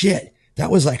 holy shit, that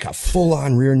was like a full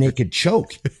on rear naked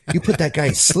choke. You put that guy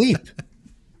to sleep.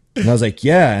 And I was like,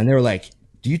 yeah. And they were like,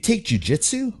 do you take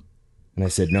jujitsu? And I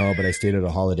said, no, but I stayed at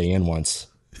a Holiday Inn once.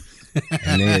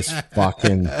 And they just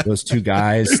fucking, those two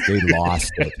guys, they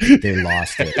lost it.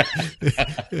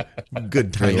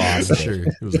 Good timing. Sure.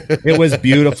 It was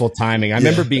beautiful timing. I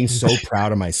remember being so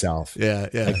proud of myself. Yeah.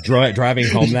 Like driving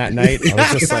home that night, I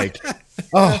was just like,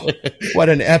 oh, what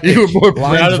an epic. You were more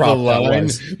proud of the line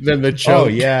than the choke. Oh,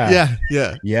 yeah.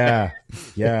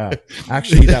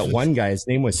 Actually, that one guy, his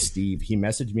name was Steve. He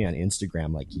messaged me on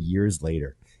Instagram like years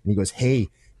later. And he goes, hey,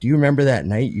 do you remember that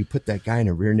night you put that guy in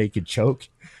a rear naked choke?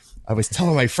 I was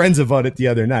telling my friends about it the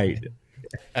other night.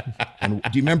 And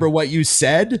do you remember what you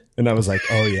said? And I was like,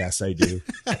 oh, yes, I do.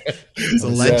 It's a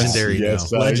legendary now.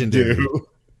 Legendary.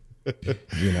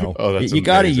 You know, you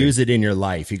got to use it in your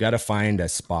life. You got to find a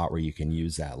spot where you can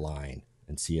use that line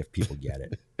and see if people get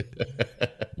it.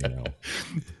 You know,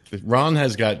 Ron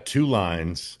has got 2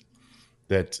 lines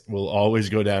that will always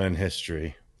go down in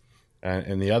history.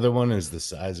 And the other one is the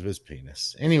size of his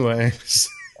penis. Anyways.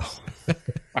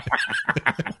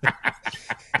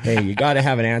 Hey, you got to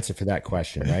have an answer for that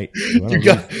question, right?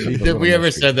 Did we ever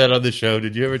said that on the show?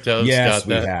 Did you ever tell yes, Scott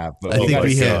that? We have. But I think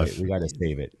we have. We got to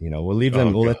save it. You know, we'll leave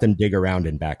them. We'll let them dig around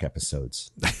in back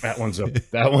episodes. That one's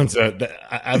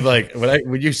I'm like,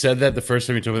 when you said that the first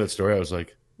time you told me that story, I was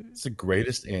like, it's the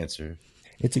greatest answer.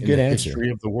 It's a good answer. History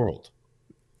of the world.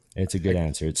 It's a good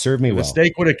answer. It served me well. If the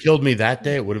steak would have killed me that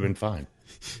day, it would have been fine.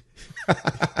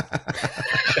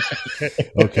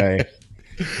 Okay.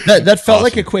 That felt awesome.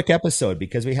 Like a quick episode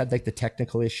because we had like the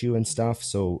technical issue and stuff.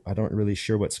 So I don't really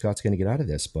sure what Scott's going to get out of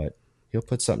this, but he'll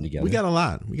put something together. We got a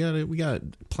lot. We got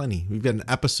plenty. We've got an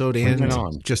episode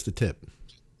and just a tip.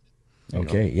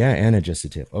 Okay. Yeah. And just a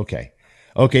tip. Okay.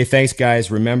 Okay. Thanks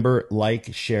guys. Remember,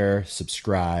 like, share,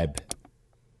 subscribe,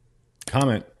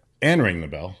 comment, and ring the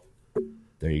bell.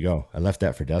 There you go. I left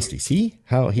that for Dusty. See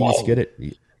how he's good at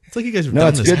it. It's like you guys have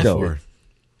done this before.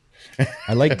 Though.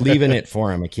 I like leaving it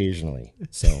for him occasionally.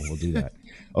 So we'll do that.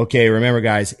 Okay, remember,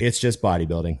 guys, it's just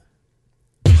bodybuilding.